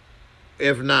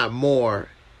 if not more,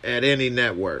 at any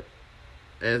network.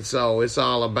 And so it's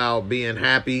all about being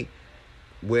happy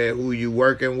with who you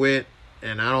working with.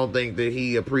 And I don't think that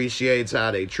he appreciates how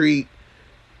they treat,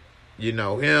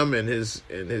 him and his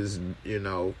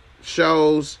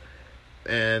shows.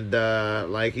 And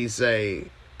like he say,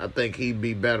 I think he'd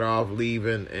be better off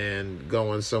leaving and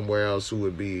going somewhere else who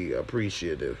would be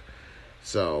appreciative.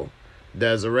 So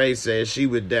Desiree says she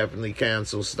would definitely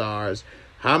cancel Stars.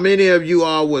 How many of you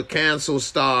all would cancel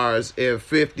Stars if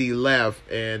 50 left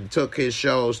and took his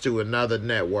shows to another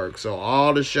network? So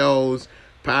all the shows,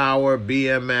 Power,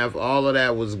 BMF, all of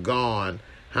that was gone.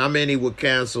 How many would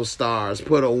cancel Stars?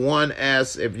 Put a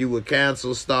 1S if you would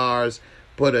cancel Stars.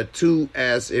 Put a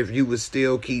 2S if you would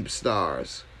still keep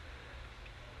Stars.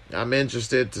 I'm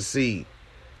interested to see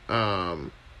who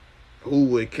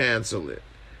would cancel it.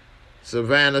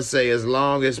 Savannah say as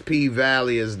long as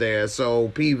P-Valley is there. So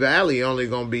P-Valley only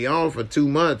going to be on for 2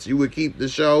 months. You would keep the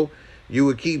show. You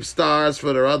would keep Stars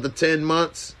for the other 10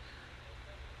 months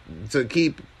to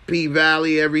keep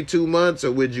P-Valley every 2 months,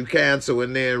 or would you cancel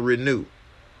and then renew?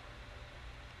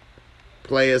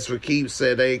 Players for Keeps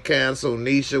said they cancel.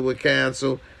 Nisha would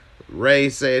cancel. Ray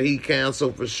said he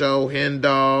canceled for show.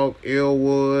 Hendog,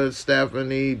 Illwood,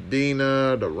 Stephanie,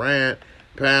 Dina, Durant,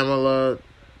 Pamela.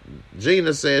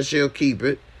 Gina said she'll keep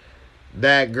it.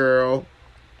 That girl.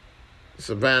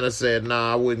 Savannah said,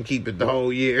 nah, I wouldn't keep it the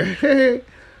whole year.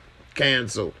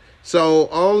 Canceled. So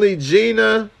only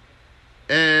Gina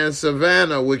and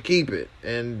Savannah would keep it.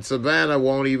 And Savannah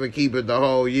won't even keep it the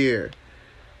whole year.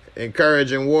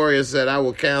 Encouraging Warrior said, I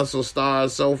would cancel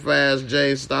Stars so fast,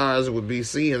 Jay Stars would be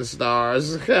seeing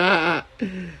Stars.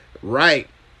 Right.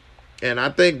 And I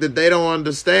think that they don't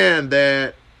understand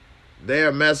that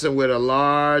they're messing with a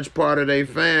large part of their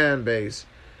fan base.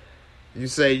 You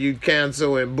say you'd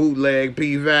cancel and bootleg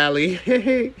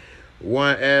P-Valley.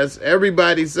 1S.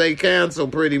 Everybody say cancel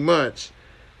pretty much.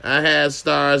 I had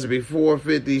Stars before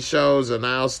 50 shows and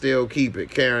I'll still keep it.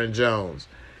 Karen Jones.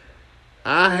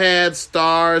 I had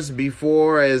Stars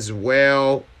before as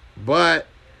well, but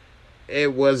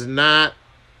it was not,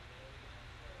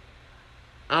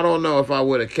 I don't know if I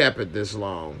would have kept it this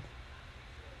long.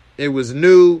 It was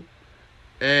new,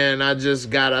 and I just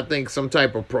got, I think, some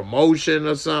type of promotion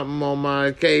or something on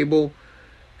my cable,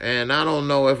 and I don't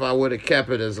know if I would have kept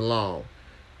it as long.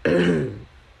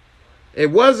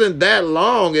 It wasn't that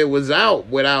long it was out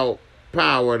without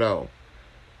Power, though.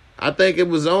 I think it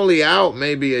was only out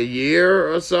maybe a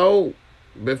year or so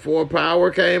before Power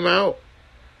came out.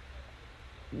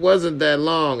 Wasn't that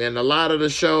long. And a lot of the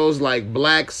shows like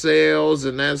Black Sails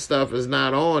and that stuff is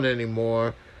not on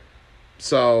anymore.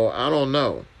 So, I don't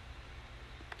know.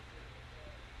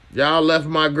 Y'all left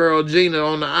my girl Gina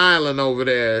on the island over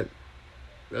there.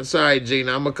 That's all right,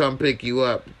 Gina. I'm going to come pick you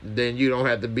up. Then you don't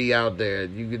have to be out there.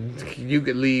 You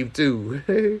can leave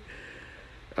too.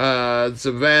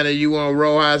 Savannah, you want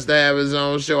Rojas to have his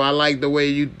own show? I like the way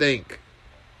you think.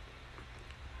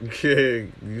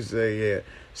 You say, yeah.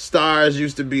 Stars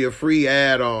used to be a free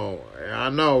add-on. I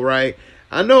know, right?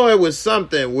 I know it was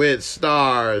something with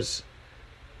Stars.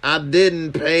 I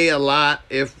didn't pay a lot,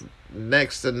 if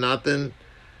next to nothing.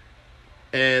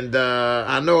 And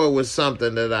I know it was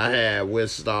something that I had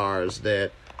with Stars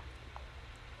that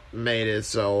made it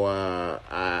so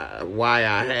why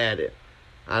I had it.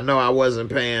 I know I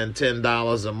wasn't paying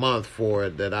 $10 a month for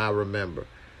it that I remember.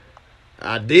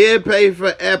 I did pay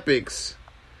for Epics,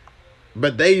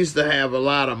 but they used to have a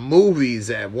lot of movies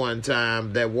at one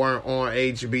time that weren't on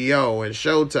HBO and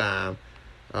Showtime.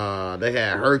 They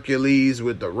had Hercules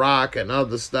with The Rock and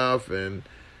other stuff, and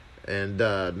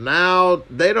now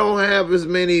they don't have as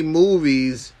many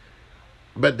movies,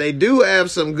 but they do have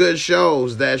some good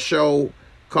shows. That show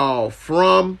called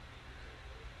From,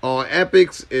 on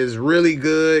Epix is really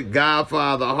good.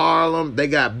 Godfather Harlem. They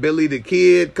got Billy the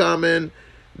Kid coming.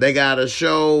 They got a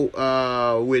show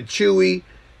with Chewy.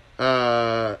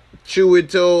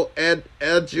 Chiwetel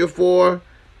Ejiofor,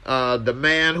 the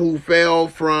man who fell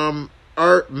from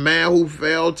Earth, man who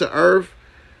fell to Earth.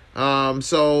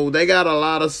 So they got a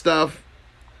lot of stuff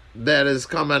that is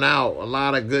coming out. A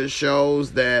lot of good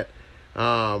shows that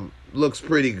looks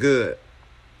pretty good.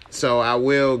 So I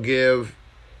will give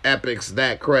Epix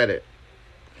that credit.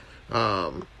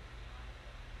 So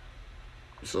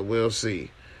we'll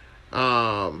see.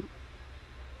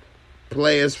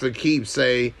 Players for Keeps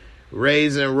say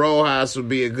Raising Rojas would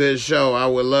be a good show. I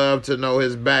would love to know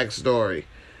his backstory.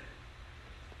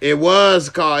 It was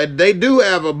called, they do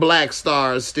have a Black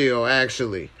Stars still,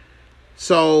 actually.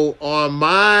 So on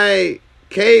my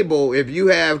cable, if you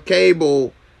have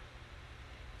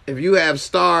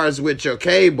Stars with your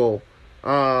cable,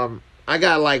 I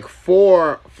got like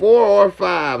four or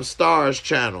five Stars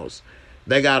channels.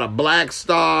 They got a Black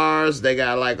Stars. They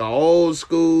got like a old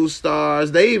school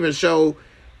Stars. They even show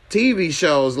TV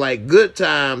shows like Good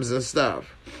Times and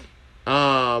stuff.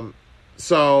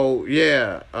 So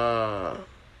yeah,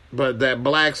 but that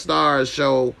Black Stars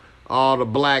show all the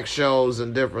black shows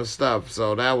and different stuff.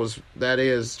 So that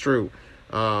is true.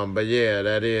 But yeah,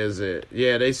 that is it.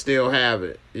 Yeah, they still have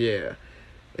it. Yeah.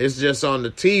 It's just on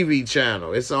the TV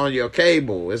channel. It's on your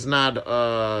cable. It's not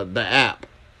the app.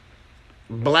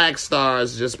 Black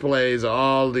Stars just plays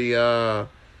all the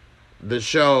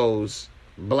shows,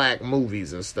 black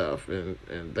movies and stuff and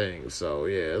things. So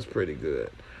yeah, it's pretty good.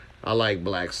 I like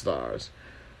Black Stars.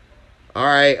 All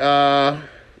right,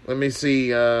 let me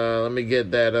see. Let me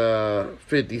get that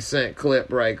 50 Cent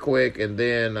clip right quick, and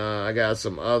then I got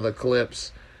some other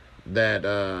clips that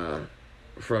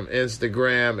from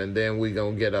Instagram, and then we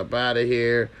gonna get up out of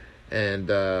here, and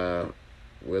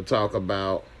we'll talk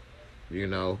about,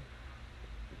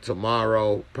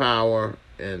 tomorrow Power,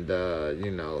 and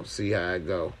see how it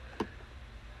go.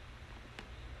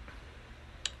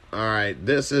 All right,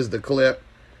 this is the clip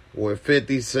with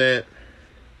 50 Cent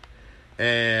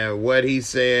and what he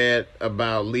said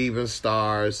about leaving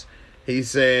Stars. He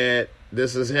said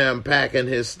this is him packing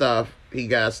his stuff. He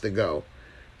got to go.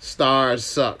 Stars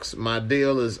sucks. My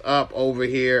deal is up over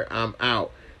here. I'm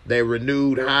out. They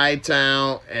renewed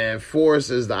Hightown, and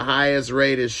Force is the highest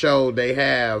rated show they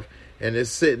have, and it's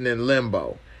sitting in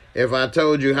limbo. If I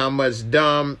told you how much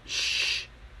dumb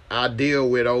I deal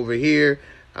with over here,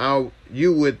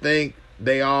 you would think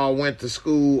they all went to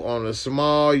school on a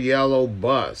small yellow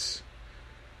bus.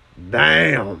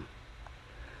 Damn.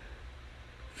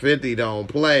 50 don't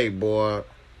play, boy.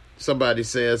 Somebody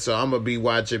said, so I'm going to be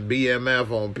watching BMF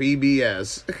on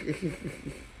PBS.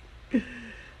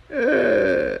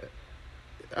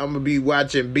 I'm going to be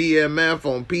watching BMF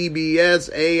on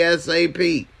PBS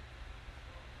ASAP.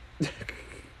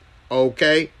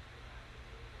 Okay?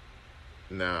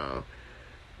 No.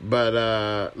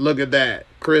 But look at that.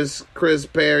 Chris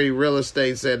Perry Real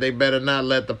Estate said they better not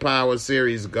let the Power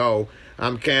series go.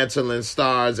 I'm canceling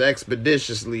Stars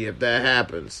expeditiously if that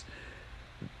happens.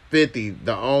 50,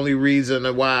 the only reason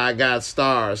why I got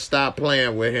Stars. Stop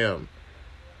playing with him.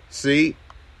 See?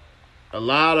 A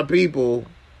lot of people,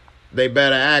 they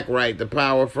better act right. The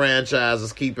Power franchise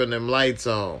is keeping them lights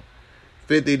on.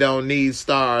 50 don't need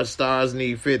Stars. Stars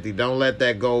need 50. Don't let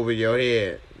that go over your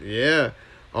head. Yeah.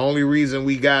 Only reason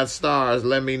we got Stars,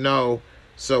 let me know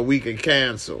so we can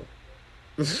cancel.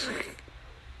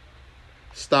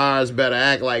 Stars better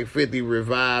act like 50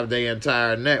 revived their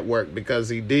entire network, because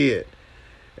he did.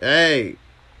 Hey,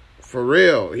 for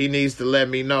real, he needs to let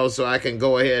me know so I can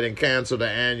go ahead and cancel the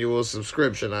annual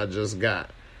subscription I just got.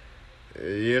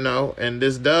 And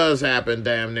this does happen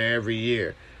damn near every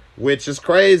year, which is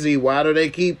crazy. Why do they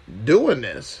keep doing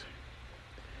this?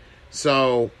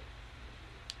 So,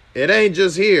 it ain't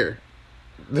just here.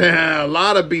 A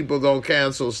lot of people gonna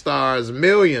cancel Stars.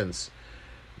 Millions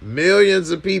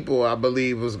of people, I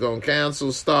believe, was gonna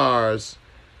cancel Stars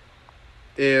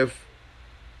if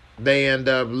they end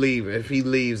up leaving, if he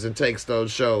leaves and takes those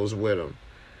shows with him.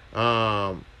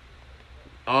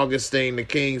 Augustine the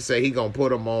King say he gonna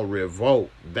put them on Revolt.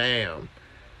 Damn,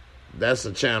 that's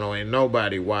a channel ain't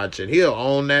nobody watching. He'll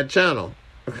own that channel.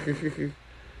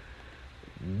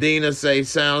 Dina say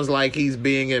sounds like he's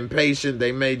being impatient.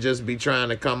 They may just be trying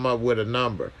to come up with a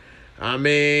number. I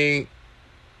mean,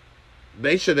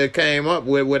 they should have came up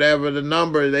with whatever the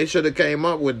number. They should have came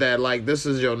up with that. Like, this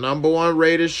is your #1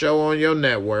 rated show on your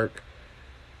network.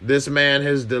 This man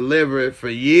has delivered for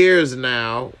years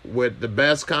now with the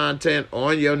best content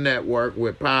on your network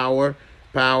with Power,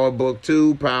 Power Book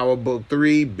 2, Power Book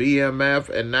 3, BMF,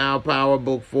 and now Power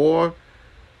Book 4.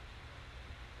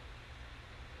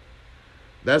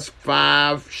 That's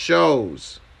 5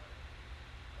 shows.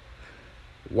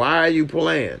 Why are you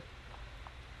playing?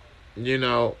 You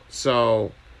know,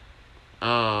 so,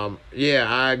 yeah,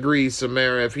 I agree,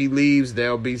 Samara. If he leaves,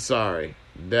 they'll be sorry.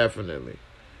 Definitely.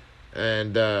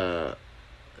 And,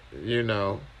 you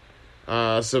know,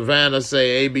 Savannah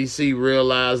say ABC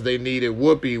realized they needed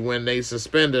Whoopi when they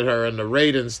suspended her and the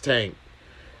ratings tanked.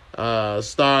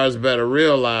 Stars better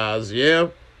realize, yeah.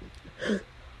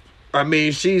 I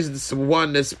mean, she's the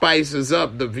one that spices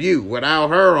up The View. Without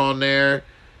her on there,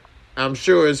 I'm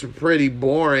sure it's pretty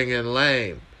boring and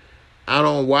lame. I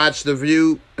don't watch The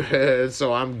View,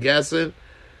 so I'm guessing.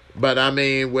 But, I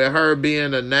mean, with her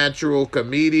being a natural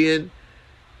comedian,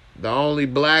 the only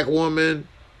black woman,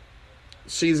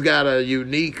 she's got a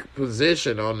unique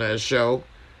position on that show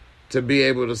to be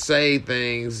able to say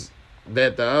things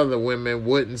that the other women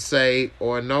wouldn't say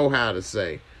or know how to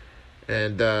say.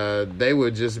 And they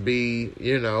would just be,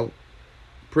 you know,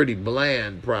 pretty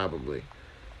bland probably.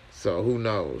 So who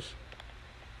knows?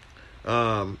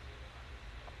 All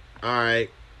right.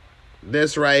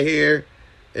 This right here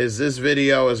this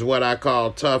video is what I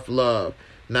call tough love.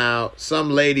 Now, some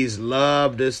ladies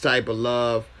love this type of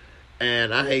love,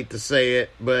 and I hate to say it,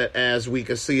 but as we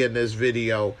can see in this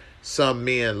video, some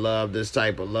men love this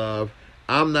type of love.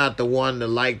 I'm not the one to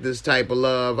like this type of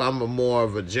love. I'm more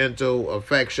of a gentle,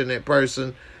 affectionate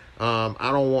person. I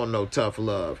don't want no tough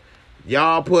love.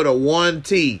 Y'all put a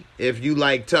 1T if you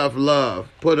like tough love.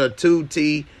 Put a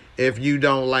 2T if you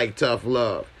don't like tough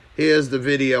love. Here's the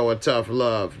video of tough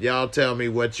love. Y'all tell me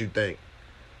what you think.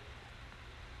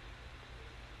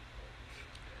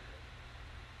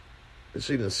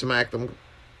 She done smacked him.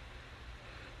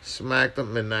 Smacked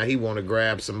him, and now he want to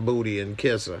grab some booty and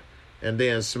kiss her. And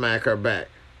then smack her back.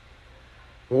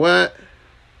 What?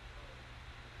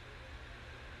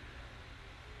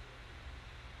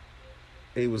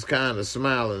 He was kind of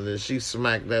smiling, and she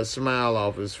smacked that smile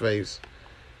off his face.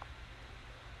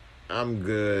 I'm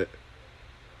good.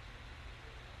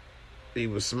 He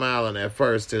was smiling at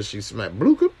first till she smacked.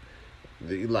 Bloop.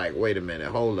 He like, wait a minute,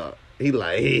 hold up. He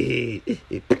like,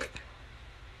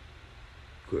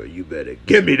 girl, you better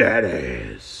give me that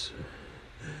ass.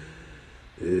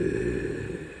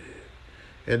 And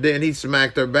then he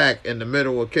smacked her back in the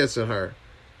middle of kissing her.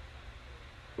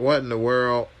 What in the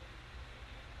world?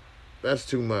 That's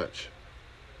too much.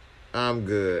 I'm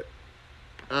good.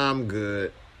 I'm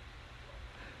good.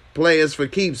 Players for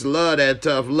keeps love that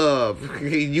tough love.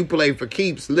 You play for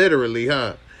keeps literally,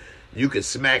 huh? You can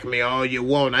smack me all you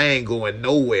want. I ain't going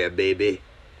nowhere, baby.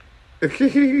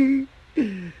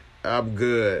 I'm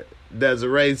good.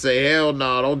 Desiree say, hell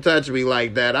no, don't touch me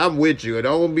like that. I'm with you.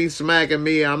 Don't be smacking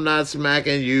me. I'm not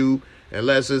smacking you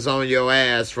unless it's on your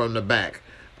ass from the back.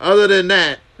 Other than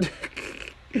that,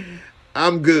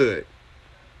 I'm good.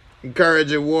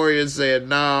 Encouraging Warrior said,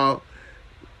 no.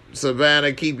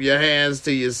 Savannah, keep your hands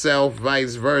to yourself,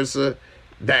 vice versa.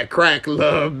 That crack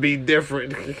love be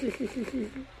different.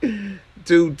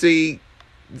 2T,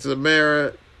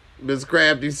 Samara, Miss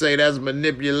Crafty say that's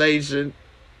manipulation.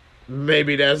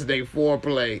 Maybe that's their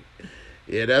foreplay.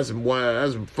 Yeah, that's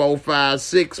 4, 5,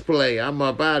 6 play. I'm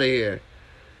up out of here.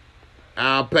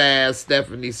 I'll pass,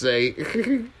 Stephanie say.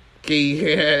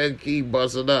 Key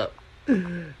busting up.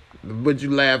 But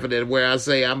you laughing at where I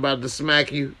say I'm about to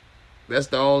smack you? That's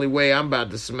the only way I'm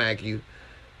about to smack you.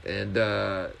 And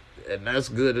that's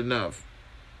good enough.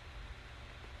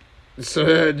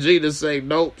 So Gina say,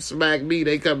 nope, smack me.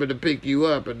 They coming to pick you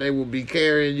up and they will be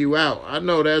carrying you out. I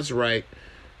know that's right.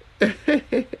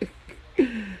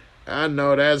 I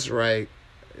know that's right.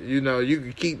 You know, you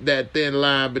can keep that thin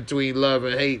line between love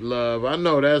and hate love. I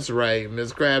know that's right.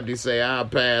 Miss Crafty say, I'll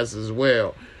pass as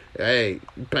well. Hey,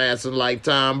 passing like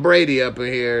Tom Brady up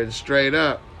in here and straight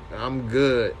up. I'm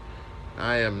good.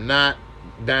 I am not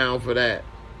down for that.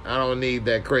 I don't need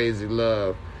that crazy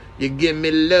love. You give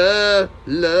me love,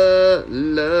 love,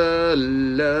 love,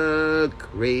 love,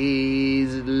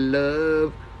 crazy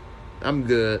love. I'm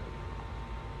good.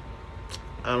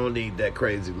 I don't need that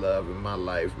crazy love in my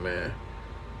life, man.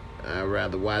 I'd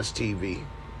rather watch TV.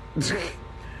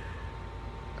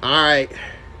 Alright.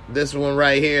 This one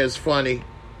right here is funny.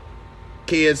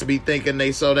 Kids be thinking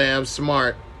they so damn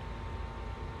smart.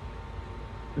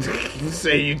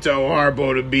 Say you told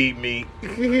Harpo to beat me.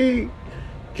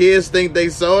 Kids think they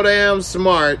so damn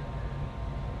smart.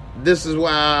 This is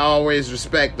why I always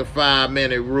respect the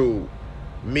 5-minute rule.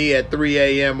 Me at 3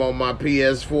 a.m. on my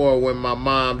PS4 when my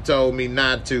mom told me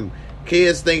not to.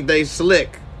 Kids think they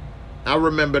slick. I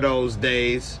remember those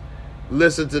days.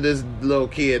 Listen to this little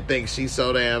kid think she's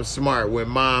so damn smart when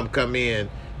mom come in.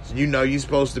 You know you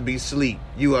supposed to be asleep.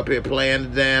 You up here playing the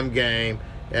damn game.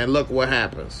 And look what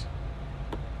happens.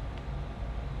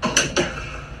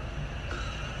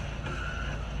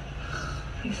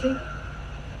 You see?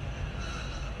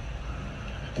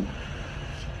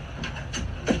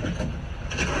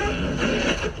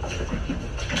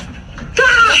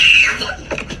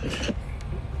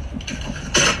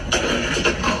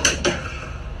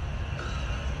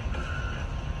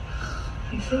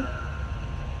 You see?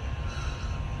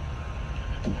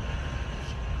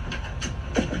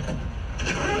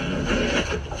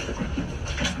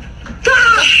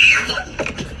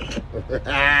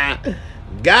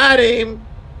 Got him.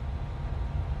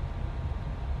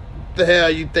 What the hell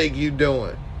you think you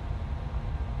doing?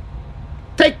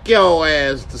 Take your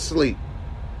ass to sleep.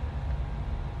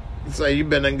 So you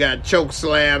been and got choke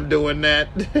slam doing that.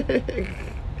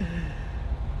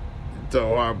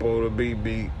 So Harpo to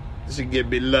BB. She give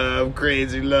me love,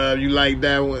 crazy love. You like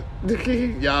that one?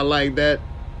 Y'all like that?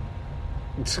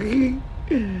 This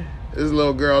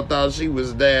little girl thought she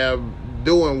was damn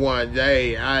doing one.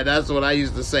 Hey, that's what I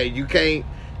used to say. You can't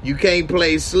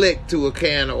play slick to a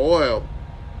can of oil.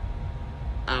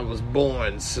 I was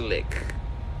born slick.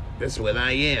 That's what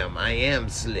I am. I am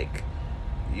slick.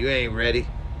 You ain't ready.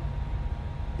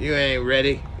 You ain't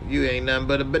ready. You ain't nothing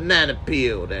but a banana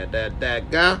peel. That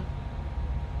guy.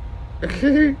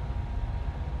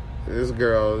 This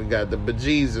girl got the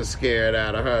bejesus scared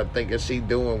out of her thinking she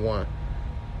doing one.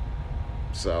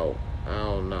 So, I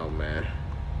don't know, man.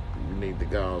 You need to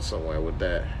go somewhere with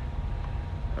that.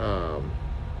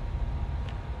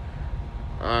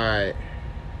 Alright.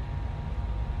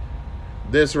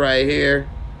 This right here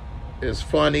is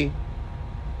funny,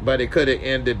 but it could have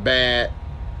ended bad.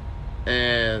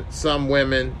 And some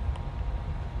women,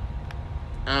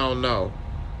 I don't know.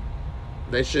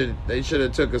 They should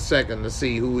have took a second to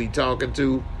see who he talking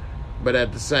to, but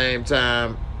at the same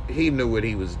time, he knew what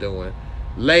he was doing.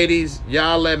 Ladies,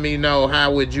 y'all let me know,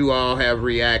 how would you all have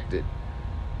reacted?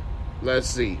 Let's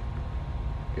see.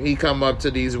 He come up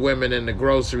to these women in the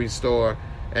grocery store,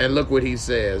 and look what he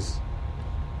says.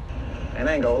 And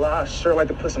I ain't gonna lie, I sure like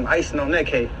to put some icing on that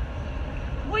cake.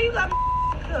 Well, you got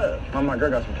up. My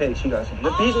girl got some cake. She got some.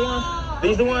 These the ones?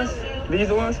 These the ones? These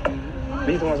the ones?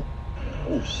 These the ones?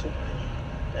 Oh, shit.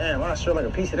 Damn, I sure like a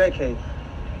piece of that cake.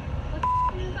 What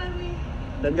the is that mean?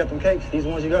 Baby, got them cakes? These the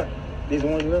ones you got? These the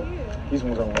ones you got? Yeah. These the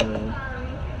ones I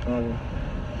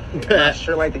want. I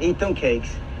sure like to eat them cakes.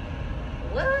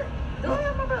 What? Don't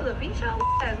have my brother beat your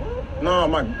ass. What? No,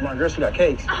 my girl, she got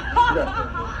cakes. She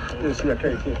got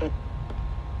cakes, yeah.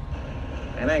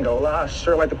 And I ain't gonna lie, I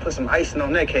sure like to put some icing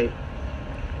on that cake.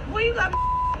 Well, you got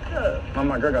up.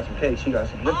 My girl got some cakes. She got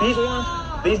some. These the ones?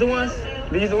 These the ones?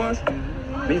 These the ones?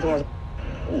 These the ones?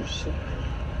 Oh, shit.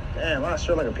 Damn, I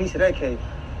sure like a piece of that cake.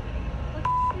 What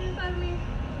the is that mean?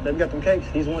 Baby, got them cakes?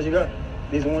 These the ones you got?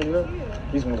 These the ones you got? Yeah.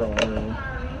 These the ones I want.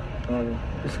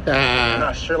 And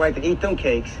I sure like to eat them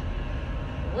cakes.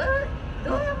 What?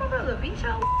 Don't have my brother beat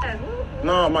your ass. What?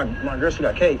 No, my girl, she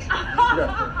got cakes. She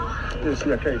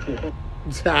got cakes, yeah.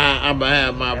 I'ma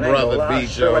have my And I ain't gonna brother lie, I beat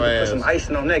sure your like to put ass. some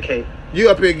icing on that cake. You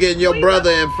up here getting your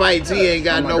brother in fights he ain't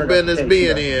got My no girl business cakes.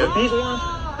 being She in. got- These the ones?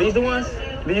 These the ones?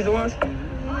 These the ones?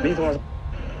 These the ones?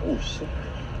 Oh, shit.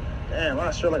 Damn,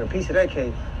 I sure like a piece of that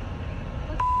cake.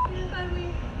 What the is that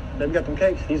mean? Baby, got them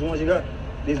cakes? These the ones you got?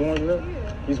 These the ones you got?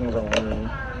 Yeah. These the ones I want.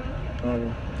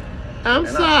 I'm And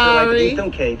I sure like to sorry. eat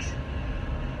them cakes.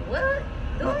 What?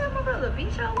 Don't have my brother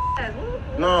beat your ass.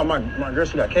 What? No, my girl,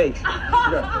 she got cakes. She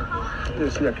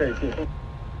got cakes, yeah.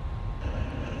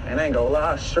 And I ain't gonna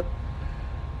lie, I sure.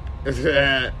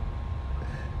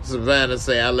 Savannah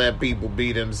say, I let people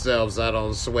be themselves. I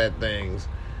don't sweat things.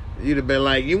 You'd have been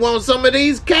like, you want some of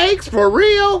these cakes for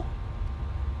real?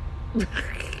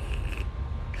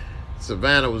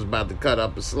 Savannah was about to cut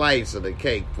up a slice of the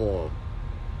cake for him.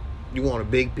 You want a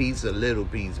big piece or a little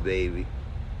piece, baby?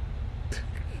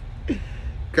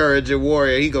 Courage and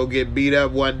Warrior, he gonna get beat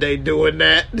up one day doing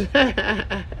that.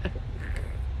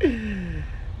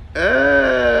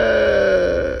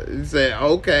 He said,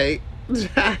 okay.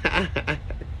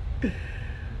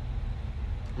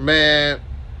 Man,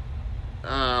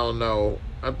 I don't know.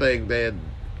 I think that,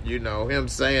 him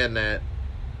saying that,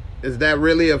 is that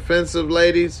really offensive,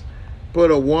 ladies? Put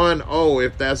a 1-0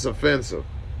 if that's offensive.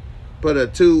 Put a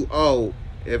 2-0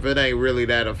 if it ain't really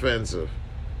that offensive.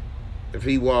 If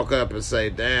he walk up and say,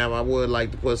 damn, I would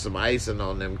like to put some icing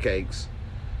on them cakes.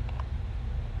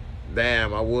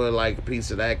 Damn, I would like a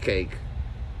piece of that cake.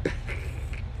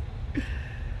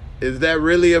 Is that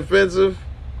really offensive?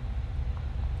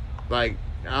 Like,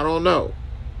 I don't know.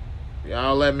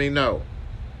 Y'all let me know.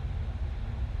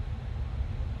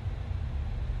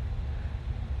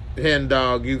 Hen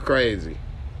dog, you crazy.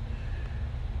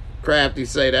 Crafty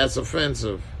say that's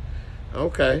offensive.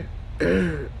 Okay.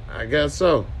 I guess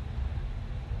so.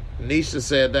 Nisha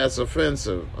said that's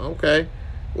offensive. Okay.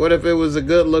 What if it was a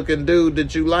good-looking dude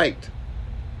that you liked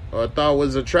or thought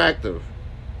was attractive?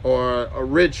 Or a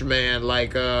rich man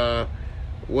like,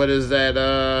 what is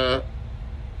that,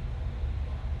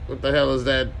 what the hell is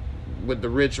that with the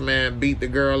rich man beat the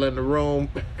girl in the room?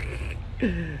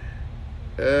 I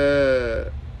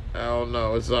don't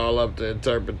know. It's all up to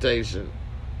interpretation.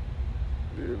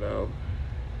 You know.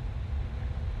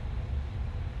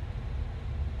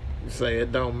 You say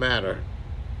it don't matter.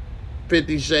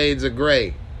 50 Shades of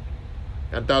Grey.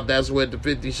 I thought that's what the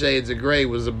 50 Shades of Grey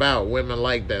was about. Women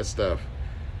like that stuff.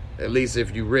 At least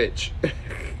if you rich.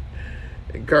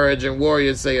 Encouraging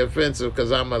warriors say offensive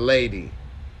because I'm a lady.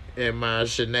 In my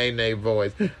Shanae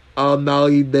voice. Oh, no,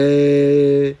 you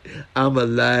did. I'm a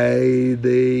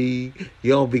lady.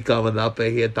 You don't be coming up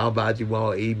in here talking about you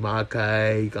want to eat my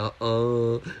cake. I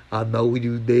know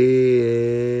you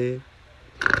did.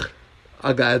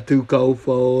 I got 2 cold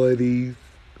 40s.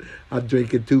 I'm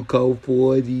drinking 2 cold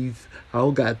 40s. I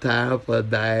don't got time for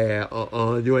that.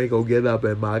 You ain't gonna get up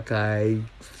in my cakes.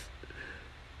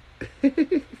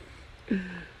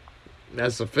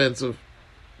 That's offensive.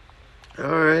 All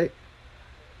right.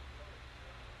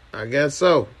 I guess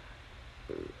so.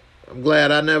 I'm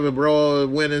glad I never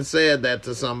went and said that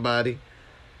to somebody.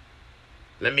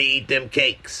 Let me eat them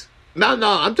cakes. No,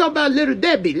 I'm talking about Little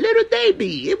Debbie. Little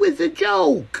Debbie, it was a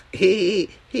joke.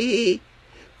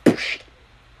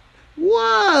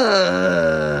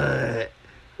 What?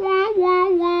 Wah, wah,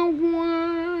 wah,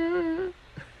 wah.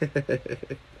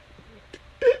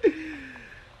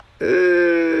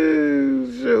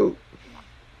 Shoot.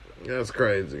 That's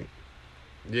crazy.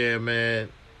 Yeah, man.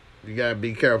 You gotta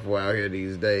be careful out here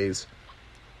these days.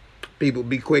 People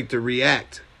be quick to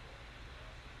react.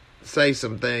 Say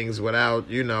some things without,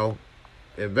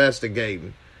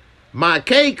 investigating. My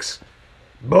cakes?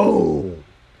 Boom.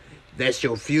 That's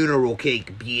your funeral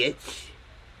cake, bitch.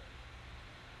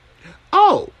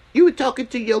 Oh, you were talking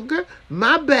to your girl?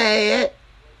 My bad.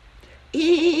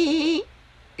 And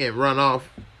run off.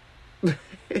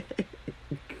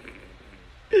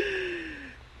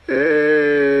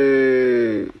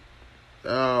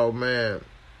 Oh, man.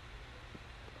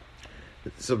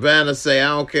 Savannah say, I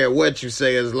don't care what you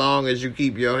say as long as you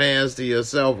keep your hands to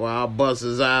yourself or I'll bust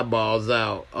his eyeballs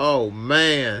out. Oh,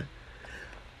 man.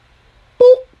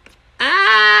 Boop.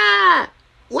 Ah!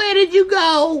 Where did you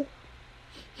go?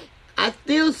 I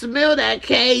still smell that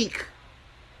cake.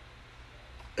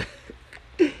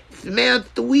 Smells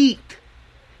sweet.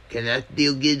 Can I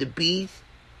still get a piece?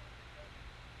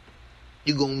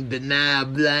 You gonna deny a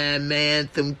blind man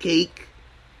some cake?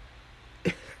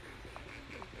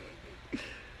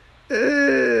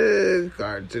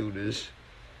 Cartoonish.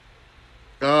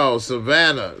 Oh,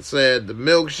 Savannah said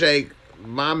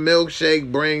my milkshake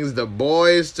brings the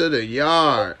boys to the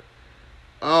yard.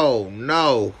 Oh,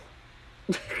 no.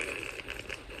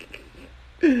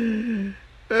 All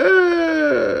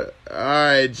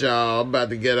right, y'all. I'm about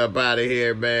to get up out of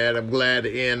here, man. I'm glad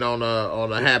to end on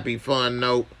a happy, fun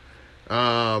note.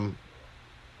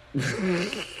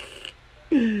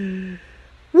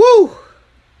 Woo!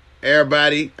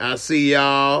 Everybody, I'll see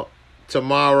y'all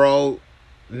tomorrow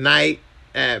night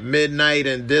at midnight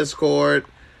in Discord.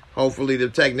 Hopefully the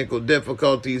technical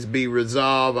difficulties be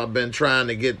resolved. I've been trying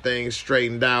to get things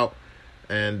straightened out,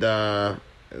 and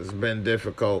it's been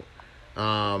difficult.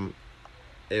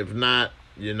 If not,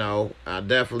 I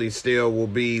definitely still will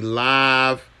be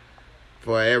live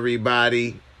for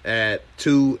everybody at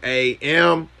 2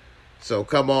 a.m. So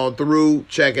come on through,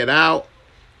 check it out.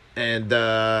 And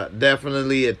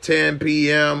definitely at 10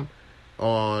 p.m.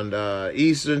 on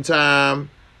Eastern time.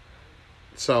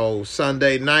 So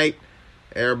Sunday night,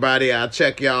 everybody, I'll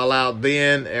check y'all out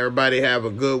then. Everybody have a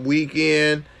good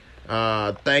weekend.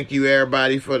 Thank you,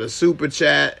 everybody, for the super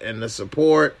chat and the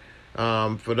support.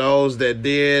 For those that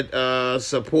did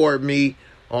support me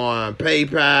on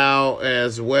PayPal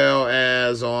as well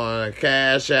as on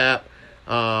Cash App,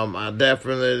 I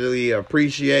definitely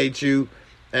appreciate you.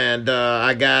 And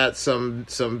I got some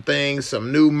things,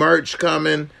 some new merch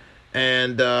coming,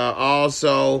 and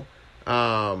also,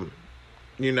 a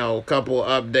couple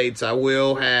updates. I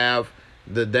will have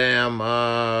the damn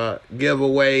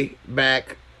giveaway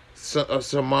back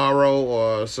tomorrow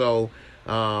or so.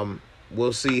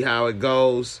 We'll see how it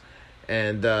goes.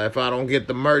 And if I don't get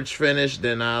the merch finished,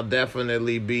 then I'll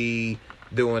definitely be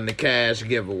doing the cash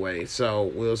giveaway. So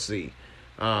we'll see.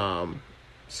 So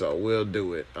we'll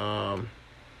do it.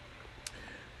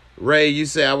 Ray, you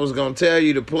said I was going to tell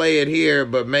you to play it here,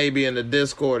 but maybe in the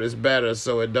Discord it's better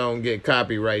so it don't get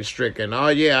copyright stricken. Oh,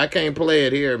 yeah, I can't play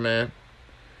it here, man.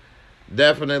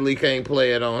 Definitely can't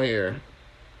play it on here.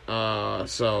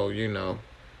 So, you know,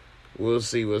 we'll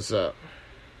see what's up.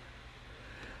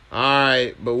 All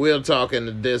right, but we'll talk in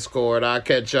the Discord. I'll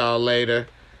catch y'all later.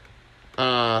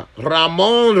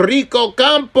 Ramon Rico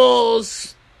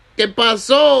Campos. ¿Qué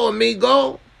pasó,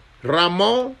 amigo?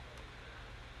 Ramon.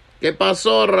 ¿Qué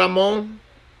pasó, Ramon?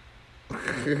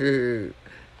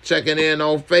 Checking in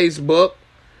on Facebook.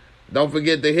 Don't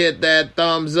forget to hit that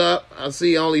thumbs up. I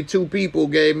see only 2 people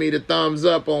gave me the thumbs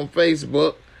up on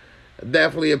Facebook.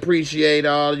 Definitely appreciate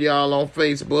all y'all on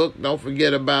Facebook. Don't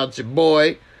forget about your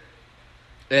boy.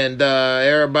 And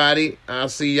everybody, I'll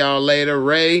see y'all later.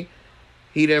 Ray,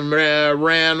 he done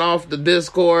ran off the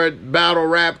Discord battle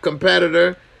rap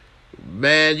competitor.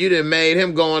 Man, you done made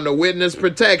him go into witness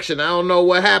protection. I don't know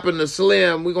what happened to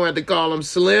Slim. We're going to have to call him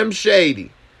Slim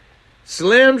Shady.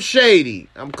 Slim Shady,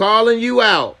 I'm calling you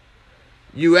out.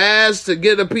 You asked to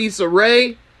get a piece of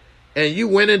Ray, and you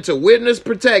went into witness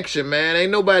protection, man.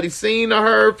 Ain't nobody seen or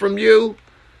heard from you.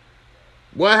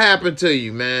 What happened to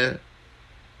you, man?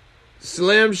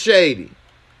 Slim Shady.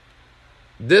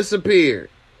 Disappeared.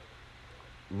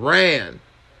 Ran.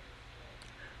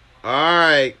 All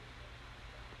right.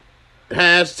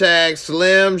 Hashtag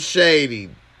Slim Shady.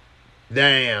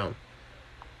 Damn.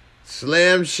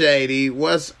 Slim Shady,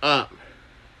 what's up?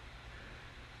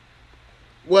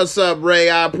 What's up, Ray?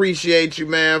 I appreciate you,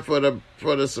 man, for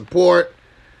the support.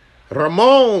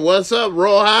 Ramon, what's up,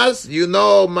 Rojas? You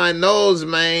know my nose,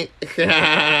 man.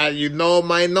 You know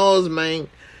my nose, man.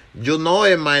 You know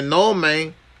it, my nose,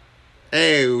 man.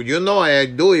 Hey, you know I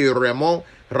do it, Ramon.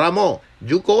 Ramon,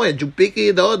 you go and you pick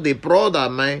it up, the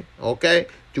product, man. Okay?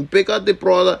 You pick up the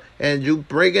product and you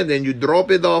break it and you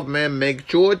drop it off, man. Make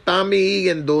sure Tommy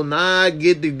Egan do not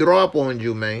get the drop on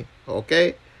you, man.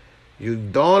 Okay? You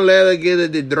don't let her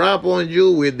get the drop on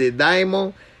you with the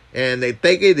diamond and they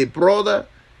take it, the product,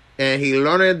 and he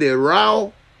learned the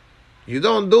route. You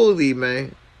don't do this,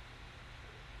 man.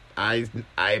 I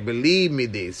believe me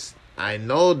this. I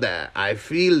know that. I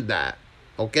feel that.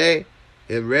 Okay?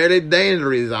 It's very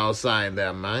dangerous outside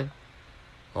there, man.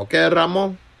 Okay,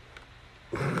 Ramon?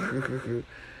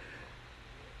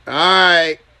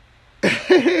 Alright.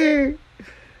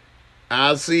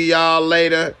 I'll see y'all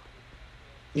later.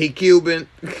 He Cuban.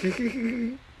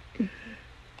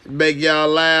 Make y'all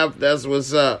laugh. That's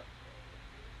what's up.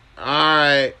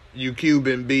 Alright, you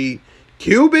Cuban B.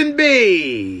 Cuban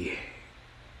B.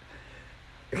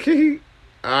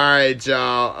 Alright,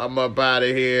 y'all. I'm up out of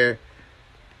here.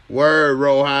 Word,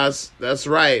 Rojas. That's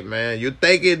right, man. You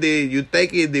take it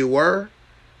the word.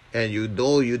 And you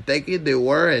take it the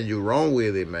word and you run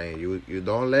with it, man. You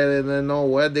don't let it know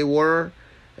what they were,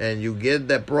 and you get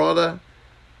the product,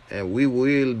 and we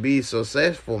will be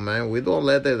successful, man. We don't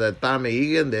let the Tommy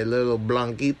Egan, the little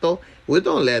Blanquito, we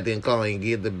don't let him come and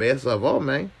get the best of all,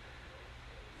 man.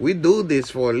 We do this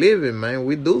for a living, man.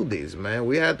 We do this, man.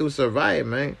 We have to survive,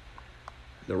 man.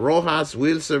 The Rojas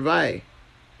will survive.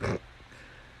 All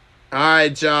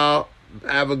right, y'all.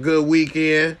 Have a good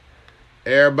weekend.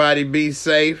 Everybody be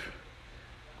safe.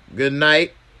 Good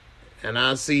night. And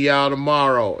I'll see y'all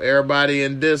tomorrow. Everybody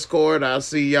in Discord, I'll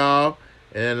see y'all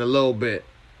in a little bit.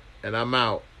 And I'm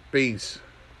out. Peace.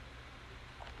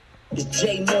 It's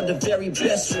J-Moore, the very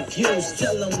best reviews.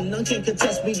 Tell them none can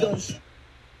contest, we gon'